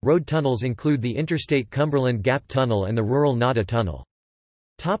hour. Road tunnels include the Interstate Cumberland Gap Tunnel and the rural Nada Tunnel.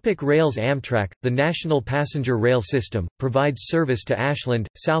 Rails. Amtrak, the national passenger rail system, provides service to Ashland,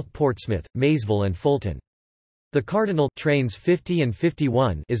 South Portsmouth, Maysville and Fulton. The Cardinal trains 50 and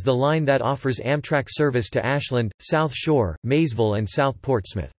 51 is the line that offers Amtrak service to Ashland, South Shore, Maysville and South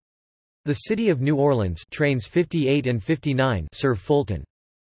Portsmouth. The City of New Orleans trains 58 and 59 serve Fulton.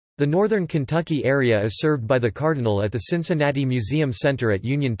 The northern Kentucky area is served by the Cardinal at the Cincinnati Museum Center at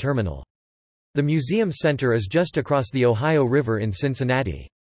Union Terminal. The Museum Center is just across the Ohio River in Cincinnati.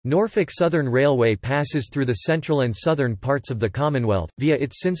 Norfolk Southern Railway passes through the central and southern parts of the Commonwealth, via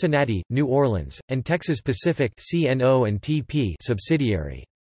its Cincinnati, New Orleans, and Texas Pacific (CNO&TP) subsidiary.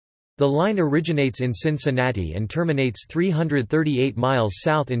 The line originates in Cincinnati and terminates 338 miles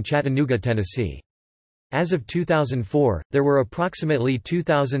south in Chattanooga, Tennessee. As of 2004, there were approximately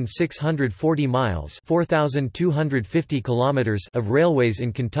 2,640 miles (4,250 kilometers) of railways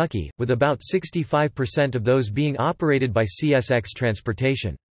in Kentucky, with about 65% of those being operated by CSX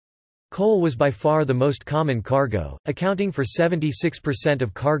Transportation. Coal was by far the most common cargo, accounting for 76%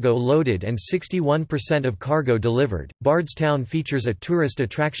 of cargo loaded and 61% of cargo delivered. Bardstown features a tourist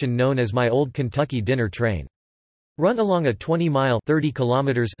attraction known as My Old Kentucky Dinner Train. Run along a 20-mile (30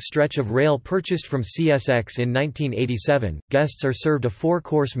 kilometers) stretch of rail purchased from CSX in 1987, guests are served a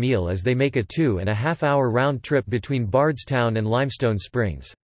 4-course meal as they make a 2.5-hour round trip between Bardstown and Limestone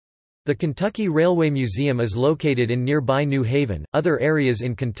Springs. The Kentucky Railway Museum is located in nearby New Haven. Other areas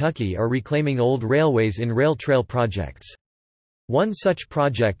in Kentucky are reclaiming old railways in rail trail projects. One such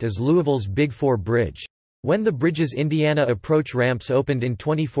project is Louisville's Big Four Bridge. When the bridge's Indiana approach ramps opened in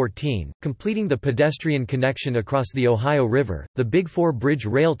 2014, completing the pedestrian connection across the Ohio River, the Big Four Bridge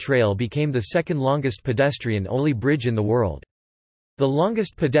Rail Trail became the second longest pedestrian-only bridge in the world. The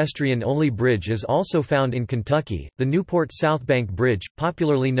longest pedestrian-only bridge is also found in Kentucky, the Newport-South Bank Bridge,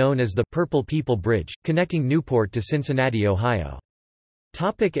 popularly known as the Purple People Bridge, connecting Newport to Cincinnati, Ohio.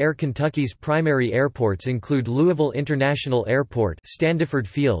 Air Kentucky's primary airports include Louisville International Airport Standiford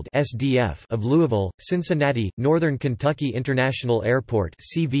Field (SDF) of Louisville, Cincinnati, Northern Kentucky International Airport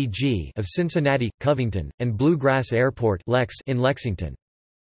 (CVG) of Cincinnati, Covington, and Blue Grass Airport (LEX) in Lexington.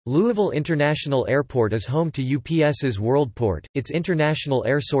 Louisville International Airport is home to UPS's Worldport, its international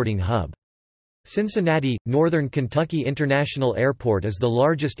air sorting hub. Cincinnati, Northern Kentucky International Airport is the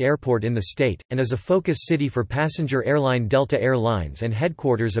largest airport in the state, and is a focus city for passenger airline Delta Air Lines and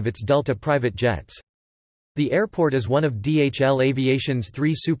headquarters of its Delta private jets. The airport is one of DHL Aviation's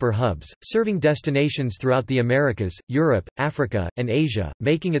 3 super hubs, serving destinations throughout the Americas, Europe, Africa, and Asia,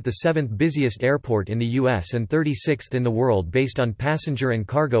 making it the 7th busiest airport in the U.S. and 36th in the world based on passenger and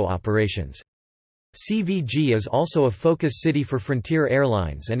cargo operations. CVG is also a focus city for Frontier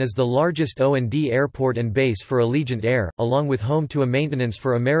Airlines and is the largest O&D airport and base for Allegiant Air, along with home to a maintenance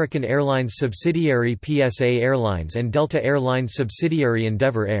for American Airlines subsidiary PSA Airlines and Delta Air Lines subsidiary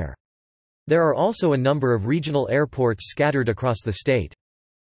Endeavor Air. There are also a number of regional airports scattered across the state.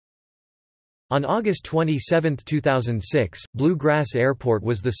 On August 27, 2006, Blue Grass Airport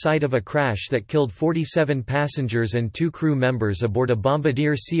was the site of a crash that killed 47 passengers and 2 crew members aboard a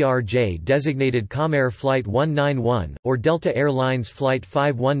Bombardier CRJ designated Comair Flight 191, or Delta Air Lines Flight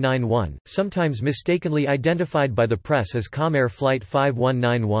 5191, sometimes mistakenly identified by the press as Comair Flight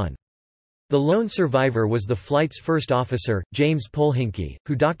 5191. The lone survivor was the flight's first officer, James Polhinky,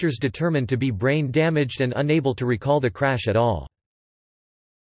 who doctors determined to be brain damaged and unable to recall the crash at all.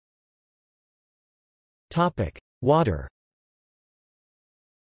 Water.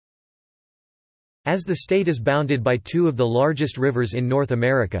 As the state is bounded by 2 of the largest rivers in North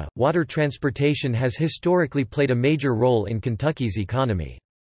America, water transportation has historically played a major role in Kentucky's economy.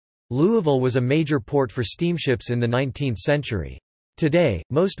 Louisville was a major port for steamships in the 19th century. Today,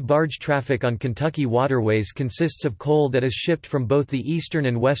 most barge traffic on Kentucky waterways consists of coal that is shipped from both the eastern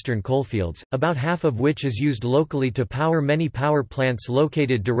and western coalfields, about half of which is used locally to power many power plants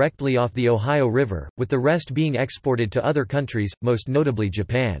located directly off the Ohio River, with the rest being exported to other countries, most notably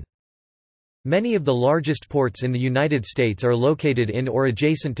Japan. Many of the largest ports in the United States are located in or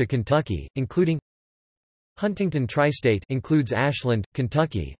adjacent to Kentucky, including Huntington Tri-State includes Ashland,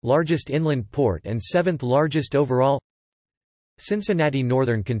 Kentucky, largest inland port and 7th largest overall. Cincinnati,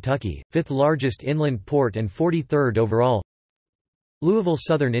 Northern Kentucky, 5th largest inland port and 43rd overall. Louisville,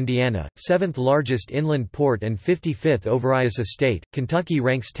 Southern Indiana, 7th largest inland port and 55th overall. As a state, Kentucky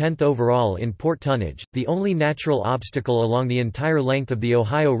ranks 10th overall in port tonnage. The only natural obstacle along the entire length of the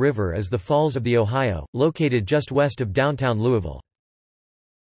Ohio River is the Falls of the Ohio, located just west of downtown Louisville.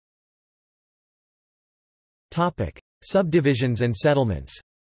 Topic: Subdivisions and settlements.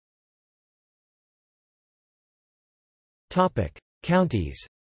 Counties.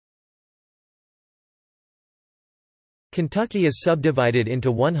 Kentucky is subdivided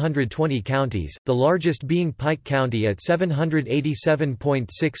into 120 counties, the largest being Pike County at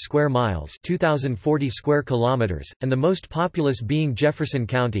 787.6 square miles (2040 square kilometers), and the most populous being Jefferson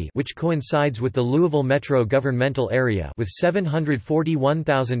County, which coincides with the Louisville metro governmental area with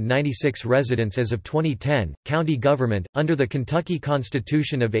 741,096 residents as of 2010. County government, under the Kentucky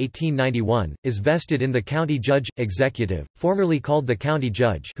Constitution of 1891, is vested in the county judge, executive, formerly called the county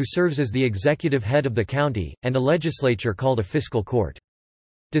judge, who serves as the executive head of the county, and a legislature called a fiscal court.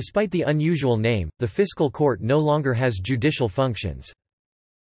 Despite the unusual name, the fiscal court no longer has judicial functions.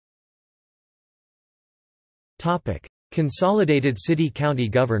 Consolidated city-county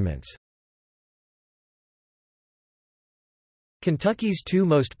governments. Kentucky's 2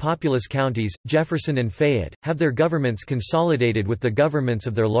 most populous counties, Jefferson and Fayette, have their governments consolidated with the governments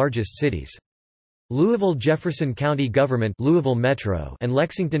of their largest cities. Louisville-Jefferson County Government Louisville Metro and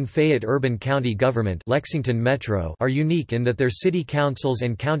Lexington-Fayette Urban County Government Lexington Metro are unique in that their city councils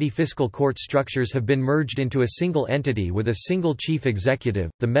and county fiscal court structures have been merged into a single entity with a single chief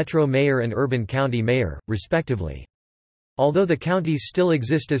executive, the Metro Mayor and Urban County Mayor, respectively. Although the counties still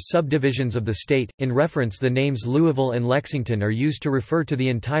exist as subdivisions of the state, in reference the names Louisville and Lexington are used to refer to the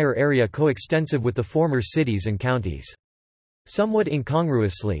entire area coextensive with the former cities and counties. Somewhat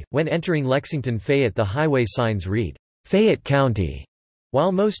incongruously, when entering Lexington-Fayette the highway signs read, "Fayette County",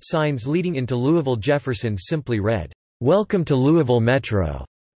 while most signs leading into Louisville-Jefferson simply read, "Welcome to Louisville Metro".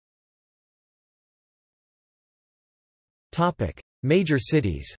 Major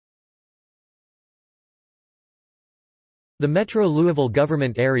cities. The Metro Louisville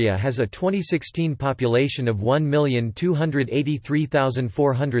government area has a 2016 population of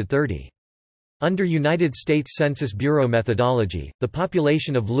 1,283,430. Under United States Census Bureau methodology, the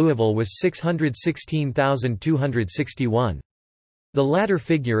population of Louisville was 616,261. The latter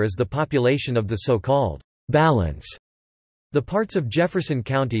figure is the population of the so-called balance The parts of Jefferson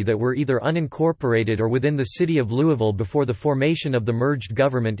County that were either unincorporated or within the city of Louisville before the formation of the merged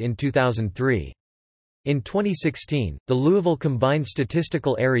government in 2003. In 2016, the Louisville Combined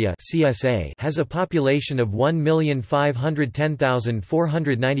Statistical Area (CSA) has a population of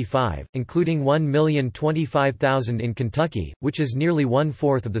 1,510,495, including 1,025,000 in Kentucky, which is nearly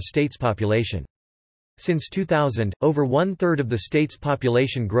one-fourth of the state's population. Since 2000, over one-third of the state's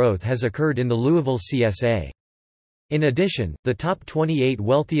population growth has occurred in the Louisville CSA. In addition, the top 28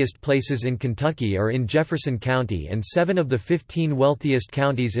 wealthiest places in Kentucky are in Jefferson County, and 7 of the 15 wealthiest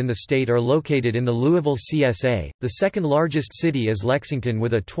counties in the state are located in the Louisville CSA. The second largest city is Lexington,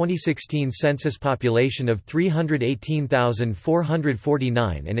 with a 2016 census population of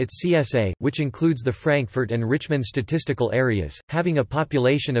 318,449 and its CSA, which includes the Frankfort and Richmond statistical areas, having a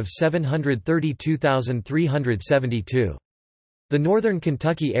population of 732,372. The Northern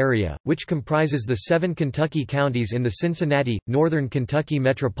Kentucky area, which comprises the 7 Kentucky counties in the Cincinnati, Northern Kentucky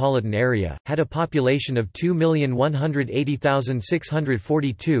metropolitan area, had a population of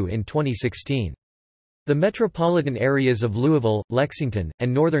 2,180,642 in 2016. The metropolitan areas of Louisville, Lexington,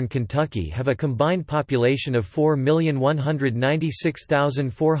 and Northern Kentucky have a combined population of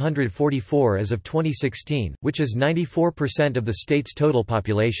 4,196,444 as of 2016, which is 94% of the state's total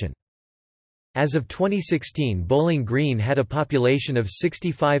population. As of 2016, Bowling Green had a population of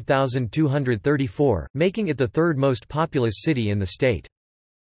 65,234, making it the third most populous city in the state.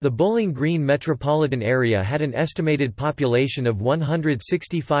 The Bowling Green metropolitan area had an estimated population of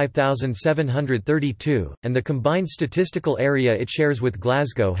 165,732, and the combined statistical area it shares with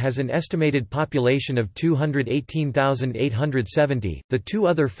Glasgow has an estimated population of 218,870. The two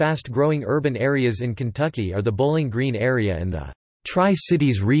other fast-growing urban areas in Kentucky are the Bowling Green area and the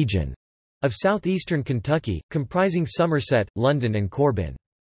Tri-Cities region of southeastern Kentucky, comprising Somerset, London and Corbin.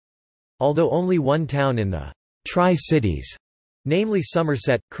 Although only one town in the Tri-Cities, namely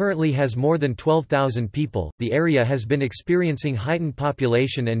Somerset, currently has more than 12,000 people, the area has been experiencing heightened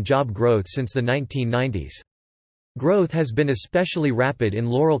population and job growth since the 1990s. Growth has been especially rapid in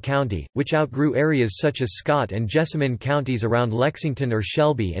Laurel County, which outgrew areas such as Scott and Jessamine counties around Lexington or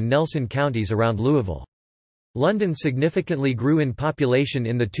Shelby and Nelson counties around Louisville. London significantly grew in population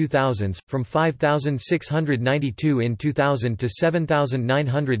in the 2000s, from 5,692 in 2000 to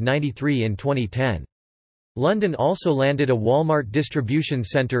 7,993 in 2010. London also landed a Walmart distribution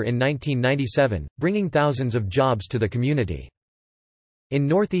center in 1997, bringing thousands of jobs to the community. In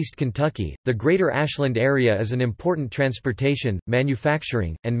northeast Kentucky, the Greater Ashland area is an important transportation,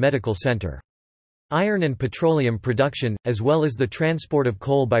 manufacturing, and medical center. Iron and petroleum production, as well as the transport of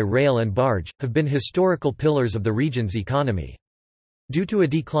coal by rail and barge, have been historical pillars of the region's economy. Due to a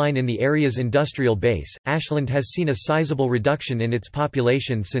decline in the area's industrial base, Ashland has seen a sizable reduction in its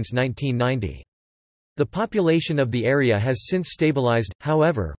population since 1990. The population of the area has since stabilized,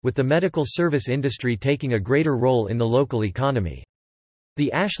 however, with the medical service industry taking a greater role in the local economy.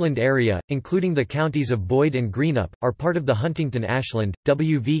 The Ashland area, including the counties of Boyd and Greenup, are part of the Huntington-Ashland,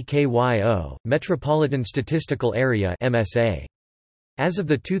 WVKYO, Metropolitan Statistical Area (MSA). As of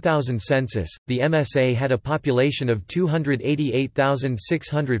the 2000 census, the MSA had a population of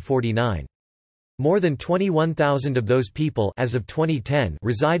 288,649. More than 21,000 of those people as of 2010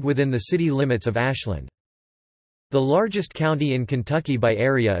 reside within the city limits of Ashland. The largest county in Kentucky by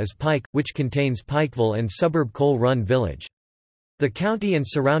area is Pike, which contains Pikeville and suburb Coal Run Village. The county and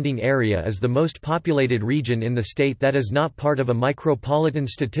surrounding area is the most populated region in the state that is not part of a micropolitan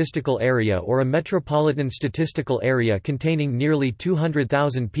statistical area or a metropolitan statistical area containing nearly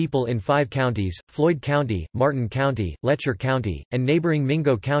 200,000 people in 5 counties: Floyd County, Martin County, Letcher County, and neighboring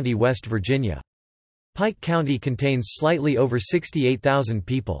Mingo County, West Virginia. Pike County contains slightly over 68,000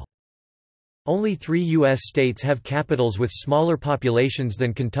 people. Only 3 U.S. states have capitals with smaller populations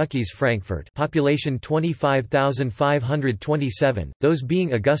than Kentucky's Frankfort, population 25,527, those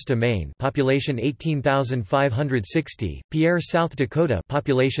being Augusta, Maine, population 18,560, Pierre, South Dakota,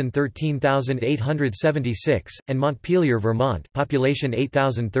 population 13,876, and Montpelier, Vermont, population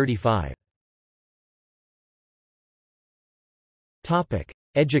 8,035. Topic: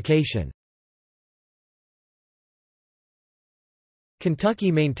 Education.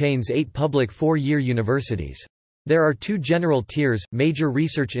 Kentucky maintains 8 public 4-year universities. There are 2 general tiers, major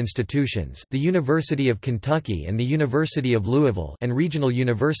research institutions, the University of Kentucky and the University of Louisville, and regional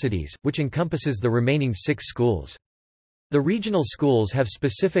universities, which encompasses the remaining 6 schools. The regional schools have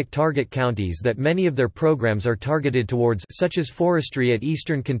specific target counties that many of their programs are targeted towards, such as forestry at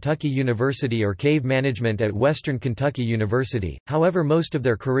Eastern Kentucky University or cave management at Western Kentucky University. However, most of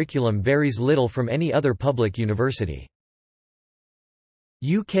their curriculum varies little from any other public university.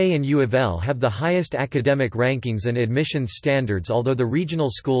 UK and U of L have the highest academic rankings and admissions standards, although the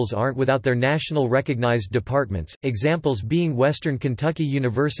regional schools aren't without their national recognized departments, examples being Western Kentucky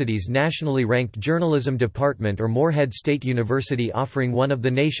University's nationally ranked journalism department or Morehead State University offering one of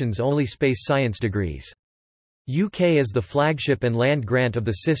the nation's only space science degrees. UK is the flagship and land-grant of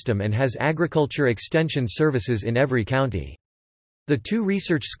the system and has agriculture extension services in every county. The two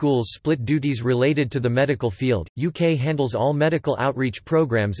research schools split duties related to the medical field. UK handles all medical outreach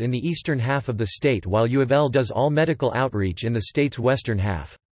programs in the eastern half of the state, while U of L does all medical outreach in the state's western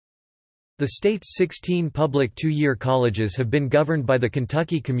half. The state's 16 public two-year colleges have been governed by the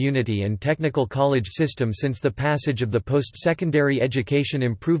Kentucky Community and Technical College System since the passage of the Post-Secondary Education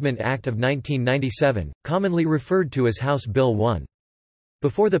Improvement Act of 1997, commonly referred to as House Bill 1.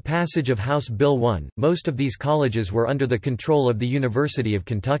 Before the passage of House Bill 1, most of these colleges were under the control of the University of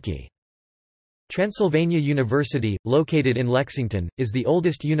Kentucky. Transylvania University, located in Lexington, is the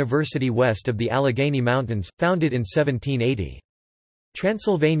oldest university west of the Allegheny Mountains, founded in 1780.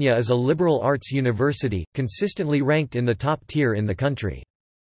 Transylvania is a liberal arts university, consistently ranked in the top tier in the country.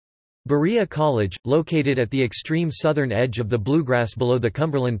 Berea College, located at the extreme southern edge of the bluegrass below the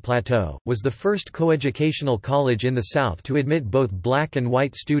Cumberland Plateau, was the first coeducational college in the South to admit both black and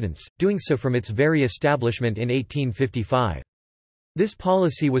white students, doing so from its very establishment in 1855. This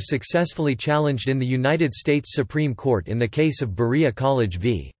policy was successfully challenged in the United States Supreme Court in the case of Berea College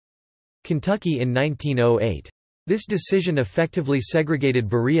v. Kentucky in 1908. This decision effectively segregated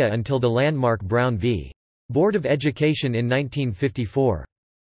Berea until the landmark Brown v. Board of Education in 1954.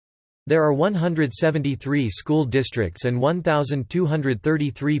 There are 173 school districts and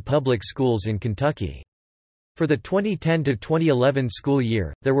 1,233 public schools in Kentucky. For the 2010–2011 school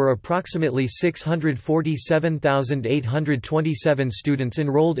year, there were approximately 647,827 students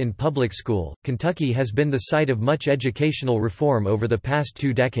enrolled in public school. Kentucky has been the site of much educational reform over the past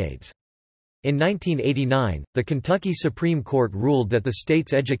 2 decades. In 1989, the Kentucky Supreme Court ruled that the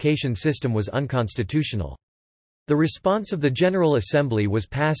state's education system was unconstitutional. The response of the General Assembly was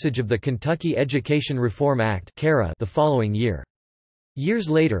passage of the Kentucky Education Reform Act the following year. Years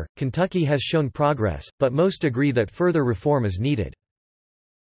later, Kentucky has shown progress, but most agree that further reform is needed.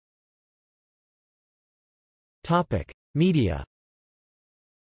 Media.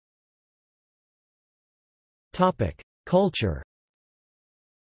 Culture.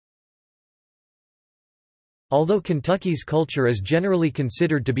 Although Kentucky's culture is generally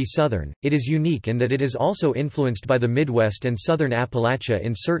considered to be Southern, it is unique in that it is also influenced by the Midwest and Southern Appalachia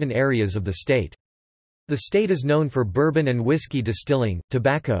in certain areas of the state. The state is known for bourbon and whiskey distilling,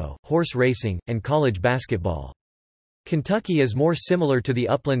 tobacco, horse racing, and college basketball. Kentucky is more similar to the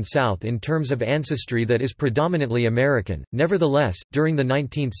upland South in terms of ancestry that is predominantly American. Nevertheless, during the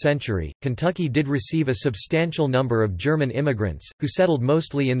 19th century, Kentucky did receive a substantial number of German immigrants, who settled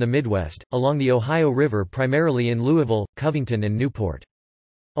mostly in the Midwest, along the Ohio River, primarily in Louisville, Covington and Newport.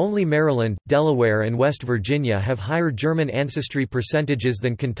 Only Maryland, Delaware and West Virginia have higher German ancestry percentages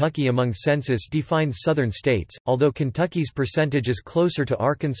than Kentucky among census-defined southern states, although Kentucky's percentage is closer to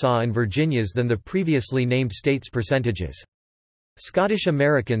Arkansas and Virginia's than the previously named states' percentages. Scottish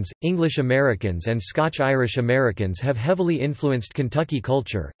Americans, English Americans and Scotch-Irish Americans have heavily influenced Kentucky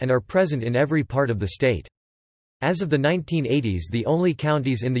culture, and are present in every part of the state. As of the 1980s, the only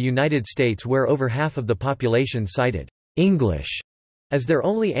counties in the United States where over half of the population cited English as their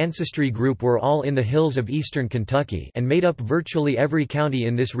only ancestry group were all in the hills of eastern Kentucky and made up virtually every county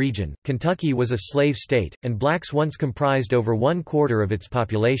in this region. Kentucky was a slave state, and blacks once comprised over 1/4 of its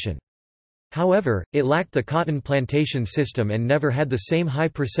population. However, it lacked the cotton plantation system and never had the same high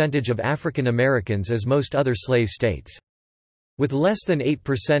percentage of African Americans as most other slave states. With less than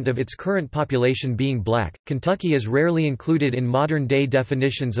 8% of its current population being black, Kentucky is rarely included in modern-day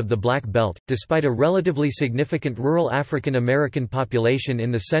definitions of the Black Belt. Despite a relatively significant rural African American population in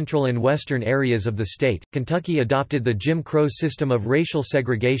the central and western areas of the state, Kentucky adopted the Jim Crow system of racial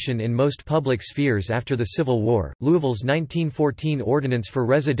segregation in most public spheres after the Civil War. Louisville's 1914 Ordinance for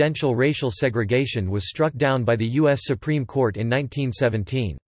Residential Racial Segregation was struck down by the U.S. Supreme Court in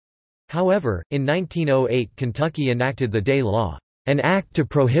 1917. However, in 1908 Kentucky enacted the Day Law, an act to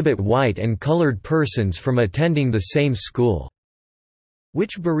prohibit white and colored persons from attending the same school,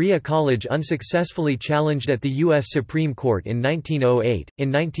 which Berea College unsuccessfully challenged at the U.S. Supreme Court in 1908. In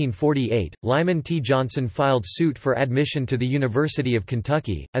 1948, Lyman T. Johnson filed suit for admission to the University of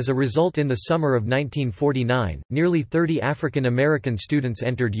Kentucky. As a result, in the summer of 1949, nearly 30 African American students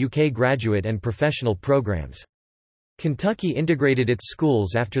entered UK graduate and professional programs. Kentucky integrated its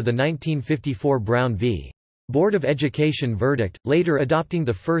schools after the 1954 Brown v. Board of Education verdict, later adopting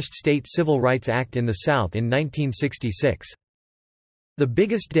the first state civil rights act in the South in 1966. The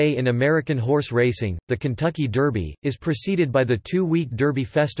biggest day in American horse racing, the Kentucky Derby, is preceded by the 2-week Derby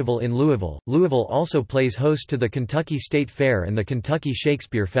Festival in Louisville. Louisville also plays host to the Kentucky State Fair and the Kentucky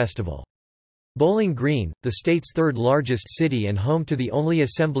Shakespeare Festival. Bowling Green, the state's third-largest city and home to the only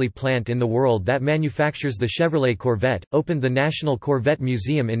assembly plant in the world that manufactures the Chevrolet Corvette, opened the National Corvette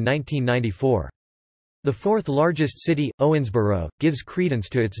Museum in 1994. The fourth-largest city, Owensboro, gives credence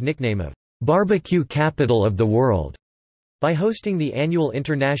to its nickname of "Barbecue Capital of the World" by hosting the annual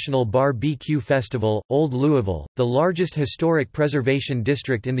International Bar-B-Q Festival. Old Louisville, the largest historic preservation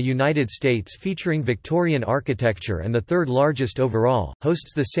district in the United States featuring Victorian architecture and the third-largest overall,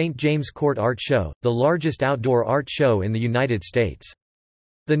 hosts the St. James Court Art Show, the largest outdoor art show in the United States.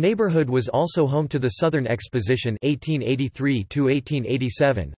 The neighborhood was also home to the Southern Exposition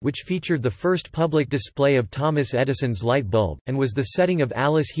 1883–1887, which featured the first public display of Thomas Edison's light bulb, and was the setting of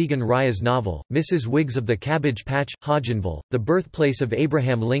Alice Hegan Rya's novel, Mrs. Wiggs of the Cabbage Patch. Hodgenville, the birthplace of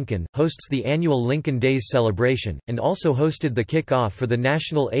Abraham Lincoln, hosts the annual Lincoln Days celebration, and also hosted the kick-off for the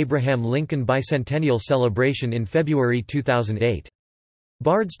National Abraham Lincoln Bicentennial Celebration in February 2008.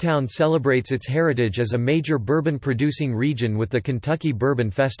 Bardstown celebrates its heritage as a major bourbon-producing region with the Kentucky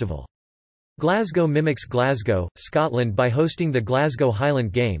Bourbon Festival. Glasgow mimics Glasgow, Scotland by hosting the Glasgow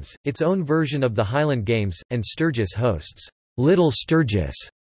Highland Games, its own version of the Highland Games, and Sturgis hosts Little Sturgis,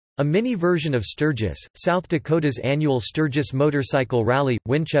 a mini version of Sturgis. South Dakota's annual Sturgis Motorcycle Rally.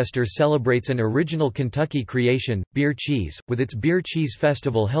 Winchester celebrates an original Kentucky creation, beer cheese, with its Beer Cheese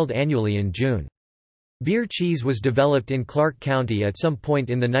Festival held annually in June. Beer cheese was developed in Clark County at some point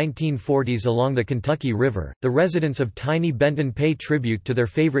in the 1940s along the Kentucky River. The residents of tiny Benton pay tribute to their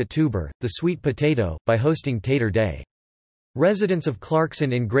favorite tuber, the sweet potato, by hosting Tater Day. Residents of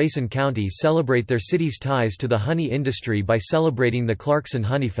Clarkson in Grayson County celebrate their city's ties to the honey industry by celebrating the Clarkson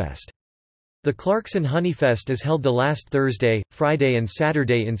Honeyfest. The Clarkson Honeyfest is held the last Thursday, Friday and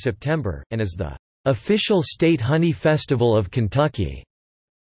Saturday in September, and is the official state honey festival of Kentucky.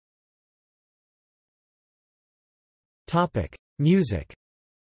 Music.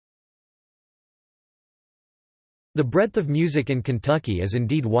 The breadth of music in Kentucky is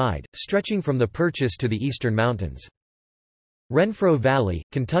indeed wide, stretching from the Purchase to the eastern mountains. Renfro Valley,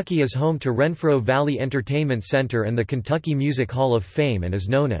 Kentucky is home to Renfro Valley Entertainment Center and the Kentucky Music Hall of Fame and is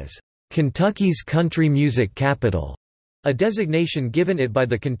known as Kentucky's country music capital, a designation given it by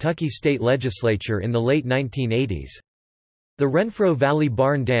the Kentucky State Legislature in the late 1980s. The Renfro Valley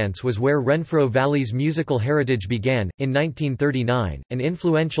Barn Dance was where Renfro Valley's musical heritage began. In 1939, and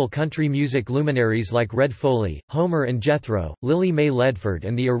influential country music luminaries like Red Foley, Homer and Jethro, Lily Mae Ledford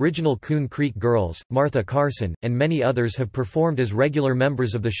and the original Coon Creek Girls, Martha Carson, and many others have performed as regular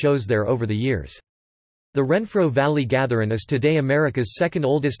members of the shows there over the years. The Renfro Valley Gatherin' is today America's second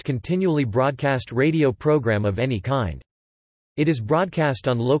oldest continually broadcast radio program of any kind. It is broadcast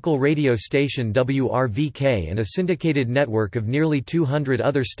on local radio station WRVK and a syndicated network of nearly 200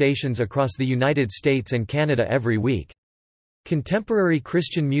 other stations across the United States and Canada every week. Contemporary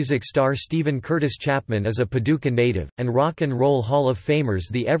Christian music star Stephen Curtis Chapman is a Paducah native, and Rock and Roll Hall of Famers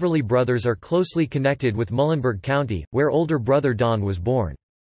the Everly Brothers are closely connected with Muhlenberg County, where older brother Don was born.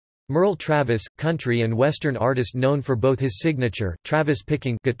 Merle Travis, country and western artist known for both his signature,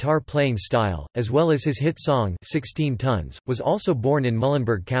 Travis-picking guitar-playing style, as well as his hit song, 16 Tons, was also born in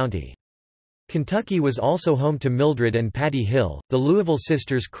Muhlenberg County. Kentucky was also home to Mildred and Patty Hill, the Louisville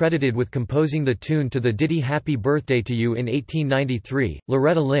sisters credited with composing the tune to the ditty Happy Birthday to You in 1893,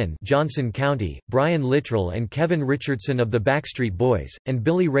 Loretta Lynn, Johnson County, Brian Littrell and Kevin Richardson of the Backstreet Boys, and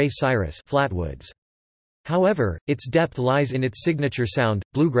Billy Ray Cyrus, Flatwoods. However, its depth lies in its signature sound,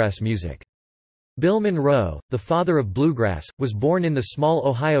 bluegrass music. Bill Monroe, the father of bluegrass, was born in the small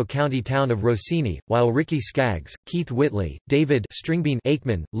Ohio County town of Rossini, while Ricky Skaggs, Keith Whitley, David Stringbean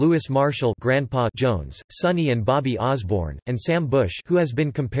Aikman, Lewis Marshall Grandpa Jones, Sonny and Bobby Osborne, and Sam Bush, who has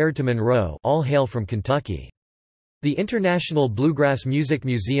been compared to Monroe, all hail from Kentucky. The International Bluegrass Music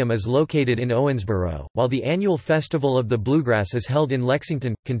Museum is located in Owensboro, while the annual Festival of the Bluegrass is held in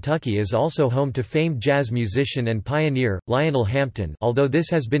Lexington. Kentucky is also home to famed jazz musician and pioneer, Lionel Hampton, although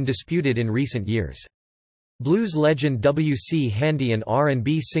this has been disputed in recent years. Blues legend W.C. Handy and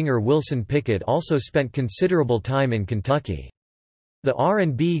R&B singer Wilson Pickett also spent considerable time in Kentucky. The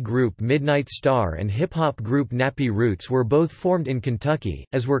R&B group Midnight Star and hip-hop group Nappy Roots were both formed in Kentucky,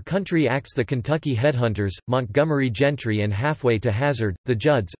 as were country acts the Kentucky Headhunters, Montgomery Gentry and Halfway to Hazard, the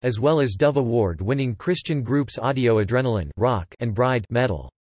Judds, as well as Dove Award-winning Christian groups Audio Adrenaline rock and Bride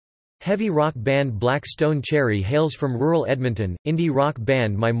metal. Heavy rock band Black Stone Cherry hails from rural Edmonton. Indie rock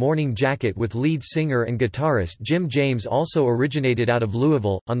band My Morning Jacket with lead singer and guitarist Jim James also originated out of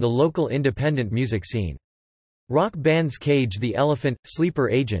Louisville, on the local independent music scene. Rock bands Cage the Elephant, Sleeper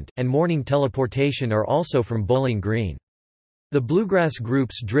Agent, and Morning Teleportation are also from Bowling Green. The bluegrass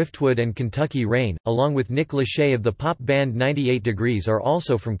groups Driftwood and Kentucky Rain, along with Nick Lachey of the pop band 98 Degrees, are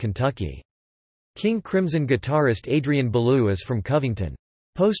also from Kentucky. King Crimson guitarist Adrian Belew is from Covington.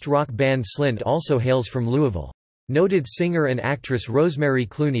 Post-rock band Slint also hails from Louisville. Noted singer and actress Rosemary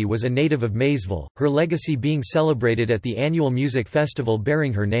Clooney was a native of Maysville, her legacy being celebrated at the annual music festival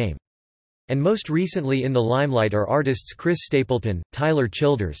bearing her name. And most recently in the limelight are artists Chris Stapleton, Tyler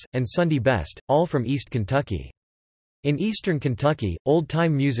Childers, and Sunday Best, all from East Kentucky. In eastern Kentucky,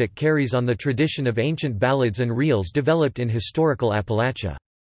 old-time music carries on the tradition of ancient ballads and reels developed in historical Appalachia.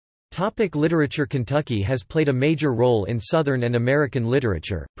 Literature. Kentucky has played a major role in Southern and American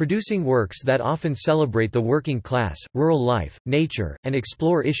literature, producing works that often celebrate the working class, rural life, nature, and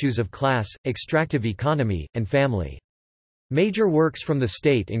explore issues of class, extractive economy, and family. Major works from the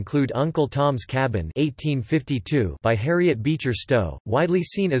state include Uncle Tom's Cabin (1852) by Harriet Beecher Stowe, widely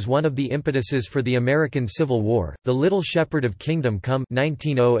seen as one of the impetuses for the American Civil War, The Little Shepherd of Kingdom Come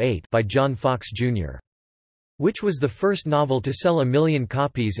 (1908) by John Fox, Jr., which was the first novel to sell 1 million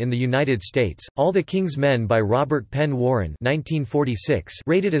copies in the United States. All the King's Men by Robert Penn Warren (1946),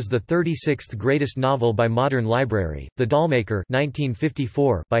 rated as the 36th greatest novel by Modern Library. The Dollmaker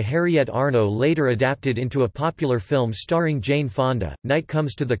 (1954) by Harriet Arno, later adapted into a popular film starring Jane Fonda. Night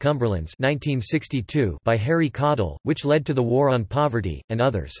Comes to the Cumberlands (1962) by Harry Caudill, which led to the War on Poverty, and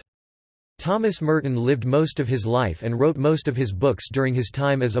others. Thomas Merton lived most of his life and wrote most of his books during his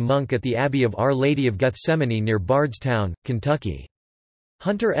time as a monk at the Abbey of Our Lady of Gethsemane near Bardstown, Kentucky.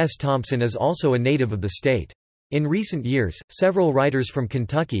 Hunter S. Thompson is also a native of the state. In recent years, several writers from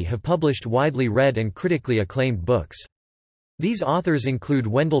Kentucky have published widely read and critically acclaimed books. These authors include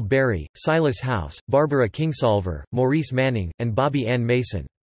Wendell Berry, Silas House, Barbara Kingsolver, Maurice Manning, and Bobby Ann Mason.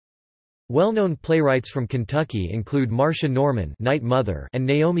 Well-known playwrights from Kentucky include Marcia Norman, Night Mother, and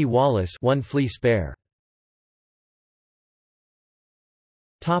Naomi Wallace, One Flea Spare.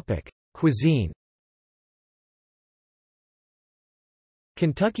 Topic: Cuisine.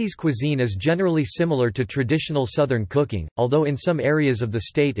 Kentucky's cuisine is generally similar to traditional Southern cooking, although in some areas of the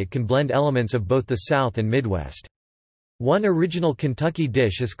state it can blend elements of both the South and Midwest. One original Kentucky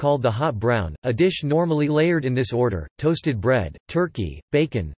dish is called the hot brown, a dish normally layered in this order: toasted bread, turkey,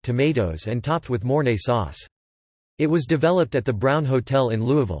 bacon, tomatoes and topped with Mornay sauce. It was developed at the Brown Hotel in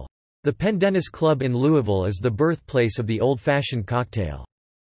Louisville. The Pendennis Club in Louisville is the birthplace of the old-fashioned cocktail.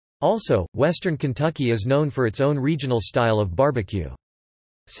 Also, Western Kentucky is known for its own regional style of barbecue.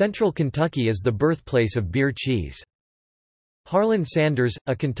 Central Kentucky is the birthplace of beer cheese. Harlan Sanders,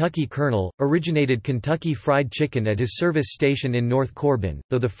 a Kentucky colonel, originated Kentucky Fried Chicken at his service station in North Corbin,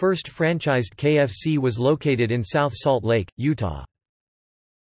 though the first franchised KFC was located in South Salt Lake, Utah.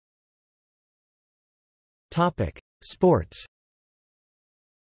 Sports.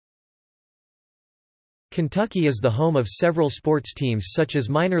 Kentucky is the home of several sports teams such as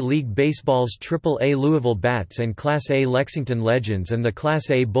minor league baseball's Triple-A Louisville Bats and Class A Lexington Legends and the Class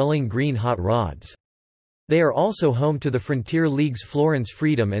A Bowling Green Hot Rods. They are also home to the Frontier League's Florence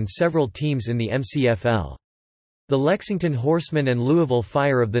Freedom and several teams in the MCFL. The Lexington Horsemen and Louisville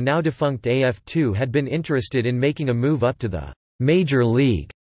Fire of the now-defunct AF2 had been interested in making a move up to the Major League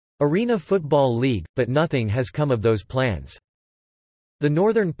Arena Football League, but nothing has come of those plans. The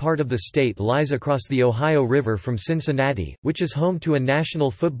northern part of the state lies across the Ohio River from Cincinnati, which is home to a National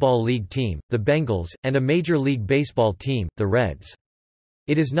Football League team, the Bengals, and a Major League Baseball team, the Reds.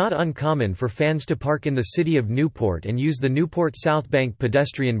 It is not uncommon for fans to park in the city of Newport and use the Newport South Bank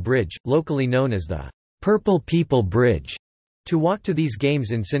pedestrian bridge, locally known as the Purple People Bridge, to walk to these games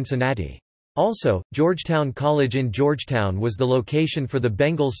in Cincinnati. Also, Georgetown College in Georgetown was the location for the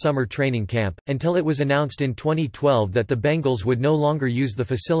Bengals summer training camp, until it was announced in 2012 that the Bengals would no longer use the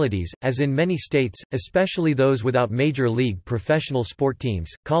facilities. As in many states, especially those without major league professional sport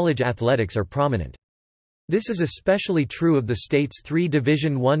teams, college athletics are prominent. This is especially true of the state's 3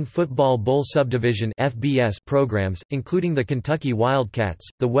 Division I Football Bowl Subdivision (FBS) programs, including the Kentucky Wildcats,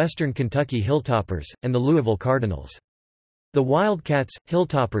 the Western Kentucky Hilltoppers, and the Louisville Cardinals. The Wildcats,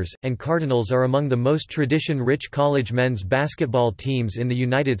 Hilltoppers, and Cardinals are among the most tradition-rich college men's basketball teams in the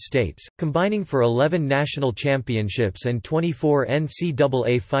United States, combining for 11 national championships and 24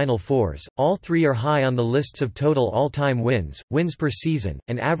 NCAA Final Fours. All 3 are high on the lists of total all-time wins, wins per season,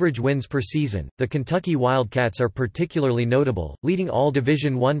 and average wins per season. The Kentucky Wildcats are particularly notable, leading all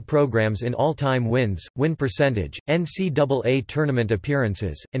Division I programs in all-time wins, win percentage, NCAA tournament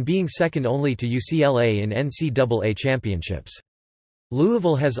appearances, and being second only to UCLA in NCAA championships.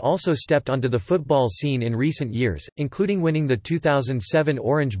 Louisville has also stepped onto the football scene in recent years, including winning the 2007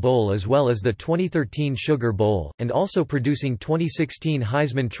 Orange Bowl as well as the 2013 Sugar Bowl, and also producing 2016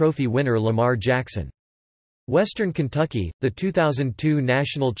 Heisman Trophy winner Lamar Jackson. Western Kentucky, the 2002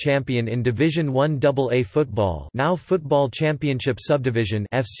 national champion in Division I AA football, now Football Championship Subdivision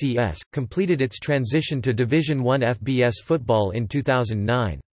 (FCS), completed its transition to Division I FBS football in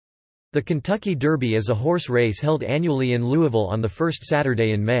 2009. The Kentucky Derby is a horse race held annually in Louisville on the first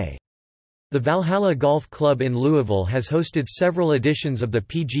Saturday in May. The Valhalla Golf Club in Louisville has hosted several editions of the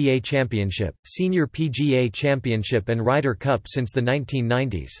PGA Championship, Senior PGA Championship and Ryder Cup since the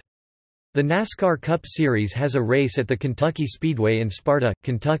 1990s. The NASCAR Cup Series has a race at the Kentucky Speedway in Sparta,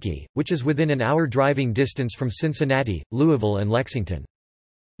 Kentucky, which is within an hour driving distance from Cincinnati, Louisville and Lexington.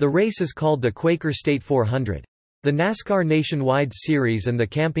 The race is called the Quaker State 400. The NASCAR Nationwide Series and the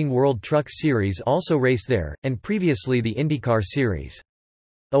Camping World Truck Series also race there, and previously the IndyCar Series.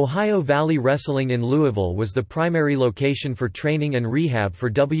 Ohio Valley Wrestling in Louisville was the primary location for training and rehab for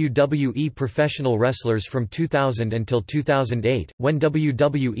WWE professional wrestlers from 2000 until 2008, when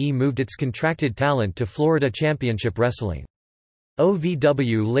WWE moved its contracted talent to Florida Championship Wrestling.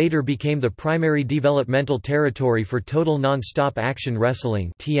 OVW later became the primary developmental territory for Total Non-Stop Action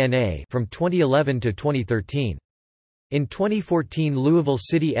Wrestling (TNA) from 2011 to 2013. In 2014, Louisville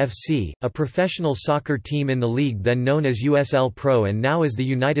City FC, a professional soccer team in the league then known as USL Pro and now as the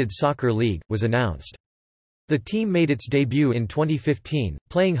United Soccer League, was announced. The team made its debut in 2015,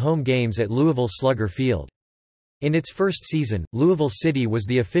 playing home games at Louisville Slugger Field. In its first season, Louisville City was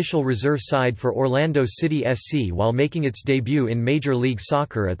the official reserve side for Orlando City SC while making its debut in Major League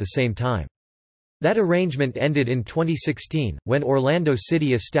Soccer at the same time. That arrangement ended in 2016, when Orlando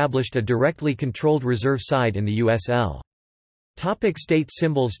City established a directly controlled reserve side in the USL. State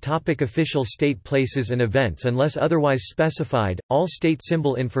symbols. Official state places and events. Unless otherwise specified, all state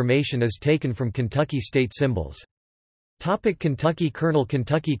symbol information is taken from Kentucky state symbols. Kentucky Colonel.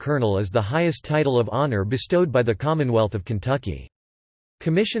 Kentucky Colonel is the highest title of honor bestowed by the Commonwealth of Kentucky.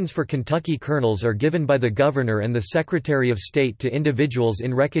 Commissions for Kentucky colonels are given by the Governor and the Secretary of State to individuals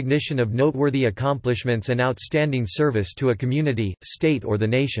in recognition of noteworthy accomplishments and outstanding service to a community, state or the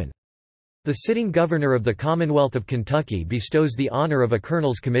nation. The sitting Governor of the Commonwealth of Kentucky bestows the honor of a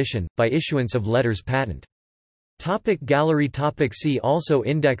colonel's commission, by issuance of letters patent. Gallery. See also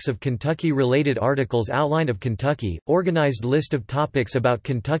Index of Kentucky-related articles. Outline of Kentucky, organized list of topics about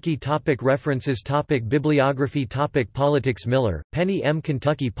Kentucky. References. Bibliography. Politics. Miller, Penny M.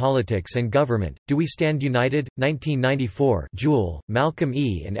 Kentucky Politics and Government, Do We Stand United? 1994. Jewell, Malcolm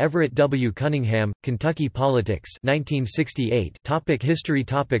E. and Everett W. Cunningham, Kentucky Politics 1968. History.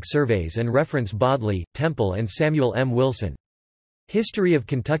 Surveys and reference. Bodley, Temple and Samuel M. Wilson. History of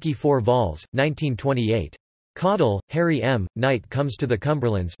Kentucky. 4 vols, 1928. Caudle, Harry M., Night Comes to the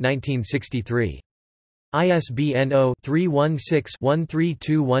Cumberlands 1963. ISBN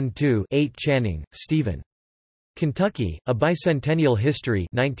 0-316-13212-8. Channing, Stephen. Kentucky, A Bicentennial History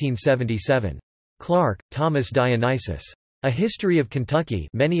 1977. Clark, Thomas Dionysus. A History of Kentucky,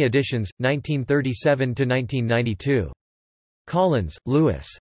 many editions, 1937–1992. Collins, Lewis.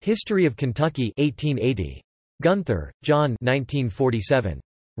 History of Kentucky 1880. Gunther, John 1947.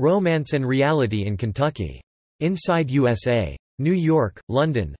 Romance and Reality in Kentucky. Inside USA. New York,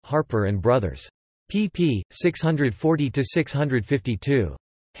 London, Harper & Brothers. pp. 640–652.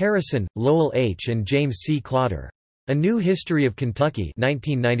 Harrison, Lowell H. and James C. Clotter. A New History of Kentucky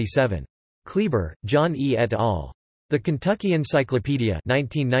 1997. Kleber, John E. et al. The Kentucky Encyclopedia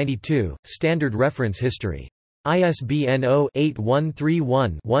 1992, Standard Reference History. ISBN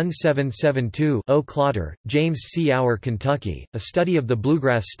 0-8131-1772-0. Clotter, James C. Our Kentucky, A Study of the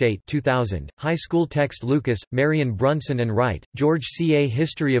Bluegrass State 2000, High School Text. Lucas, Marion Brunson and Wright, George C. A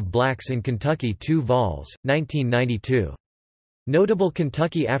History of Blacks in Kentucky 2 vols, 1992. Notable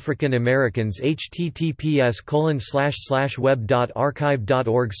Kentucky African Americans.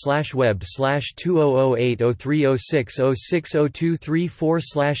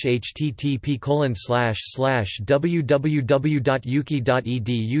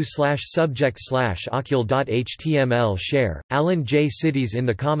 Share, Alan J. Cities in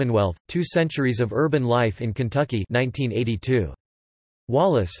the Commonwealth, 2 Centuries of Urban Life in Kentucky 1982.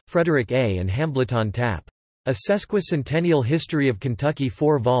 Wallace, Frederick A. and Hambleton Tapp. A Sesquicentennial History of Kentucky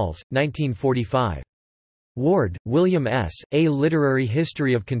 4 vols, 1945. Ward, William S., A Literary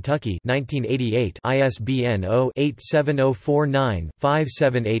History of Kentucky 1988. ISBN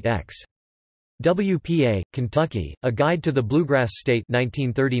 0-87049-578-X. WPA, Kentucky, A Guide to the Bluegrass State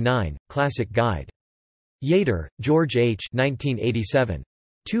 1939, Classic Guide. Yater, George H. 1987.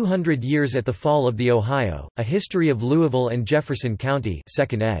 200 Years at the Fall of the Ohio, A History of Louisville and Jefferson County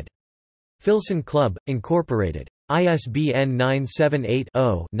 2nd ed. Filson Club, Incorporated. ISBN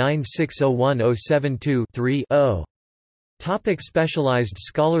 978-0-9601072-3-0. Specialized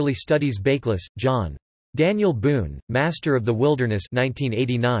Scholarly Studies Bakeless, John. Daniel Boone, Master of the Wilderness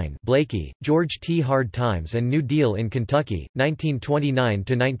 1989, Blakey, George T. Hard Times and New Deal in Kentucky,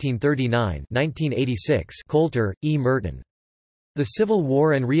 1929–1939 1986, Coulter, E. Merton. The Civil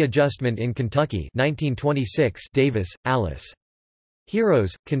War and Readjustment in Kentucky 1926, Davis, Alice.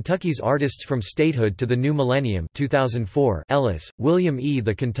 Heroes, Kentucky's Artists from Statehood to the New Millennium 2004, Ellis, William E.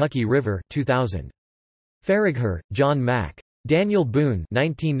 The Kentucky River 2000. Faragher, John Mack. Daniel Boone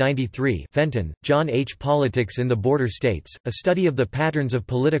 1993, Fenton, John H. Politics in the Border States, A Study of the Patterns of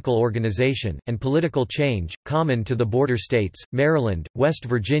Political Organization, and Political Change, Common to the Border States, Maryland, West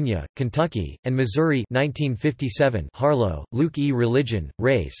Virginia, Kentucky, and Missouri 1957, Harlow, Luke E. Religion,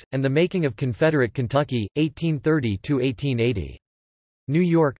 Race, and the Making of Confederate Kentucky, 1830–1880. New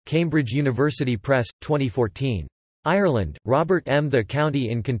York, Cambridge University Press, 2014. Ireland, Robert M. The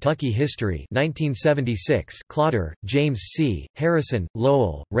County in Kentucky History 1976, Clotter, James C., Harrison,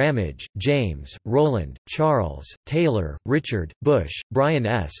 Lowell, Ramage, James, Rowland, Charles, Taylor, Richard, Bush, Brian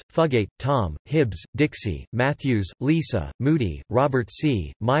S., Fugate, Tom, Hibbs, Dixie, Matthews, Lisa, Moody, Robert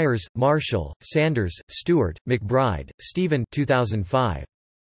C., Myers, Marshall, Sanders, Stewart, McBride, Stephen 2005.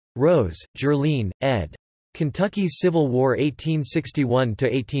 Rose, Jerline, ed. Kentucky's Civil War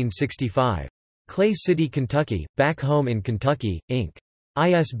 1861–1865. Clay City, Kentucky, Back Home in Kentucky, Inc.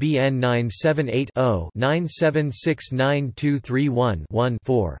 ISBN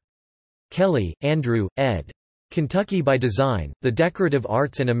 978-0-9769231-1-4. Kelly, Andrew, ed. Kentucky by Design, The Decorative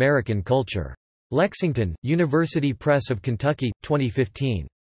Arts and American Culture. Lexington, University Press of Kentucky, 2015.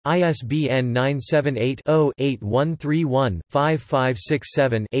 ISBN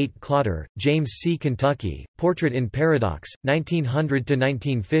 978-0-8131-5567-8. Clotter, James C. Kentucky, Portrait in Paradox,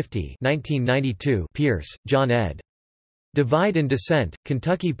 1900–1950 1992. Pierce, John ed. Divide and Dissent,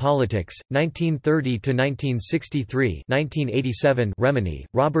 Kentucky Politics, 1930–1963 1987. Remini,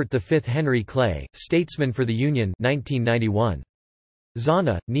 Robert V. Henry Clay, Statesman for the Union 1991.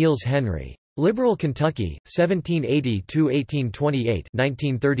 Zana, Niels Henry. Liberal Kentucky, 1780–1828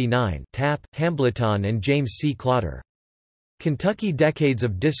 1939. Tapp, Hambleton and James C. Clotter. Kentucky Decades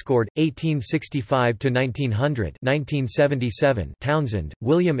of Discord, 1865–1900 1977. Townsend,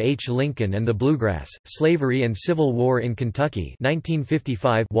 William H. Lincoln and the Bluegrass, Slavery and Civil War in Kentucky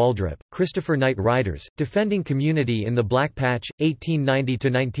 1955. Waldrop, Christopher Knight. Riders, Defending Community in the Black Patch,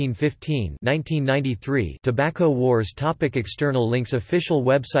 1890–1915 1993. Tobacco Wars. External links. Official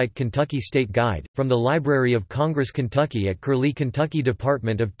website Kentucky State Guide, from the Library of Congress Kentucky at Curlie. Kentucky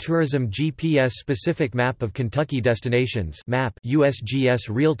Department of Tourism GPS-specific map of Kentucky destinations map USGS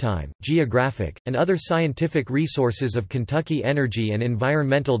real-time, geographic, and other scientific resources of Kentucky energy and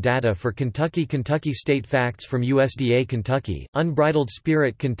environmental data for Kentucky. Kentucky State Facts from USDA Kentucky, Unbridled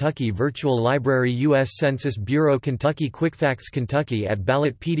Spirit Kentucky Virtual Library U.S. Census Bureau Kentucky QuickFacts Kentucky at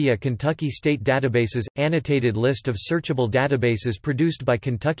Ballotpedia Kentucky State Databases – Annotated list of searchable databases produced by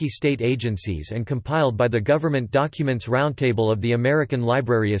Kentucky state agencies and compiled by the Government Documents Roundtable of the American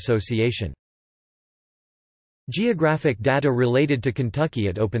Library Association. Geographic data related to Kentucky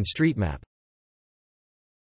at OpenStreetMap.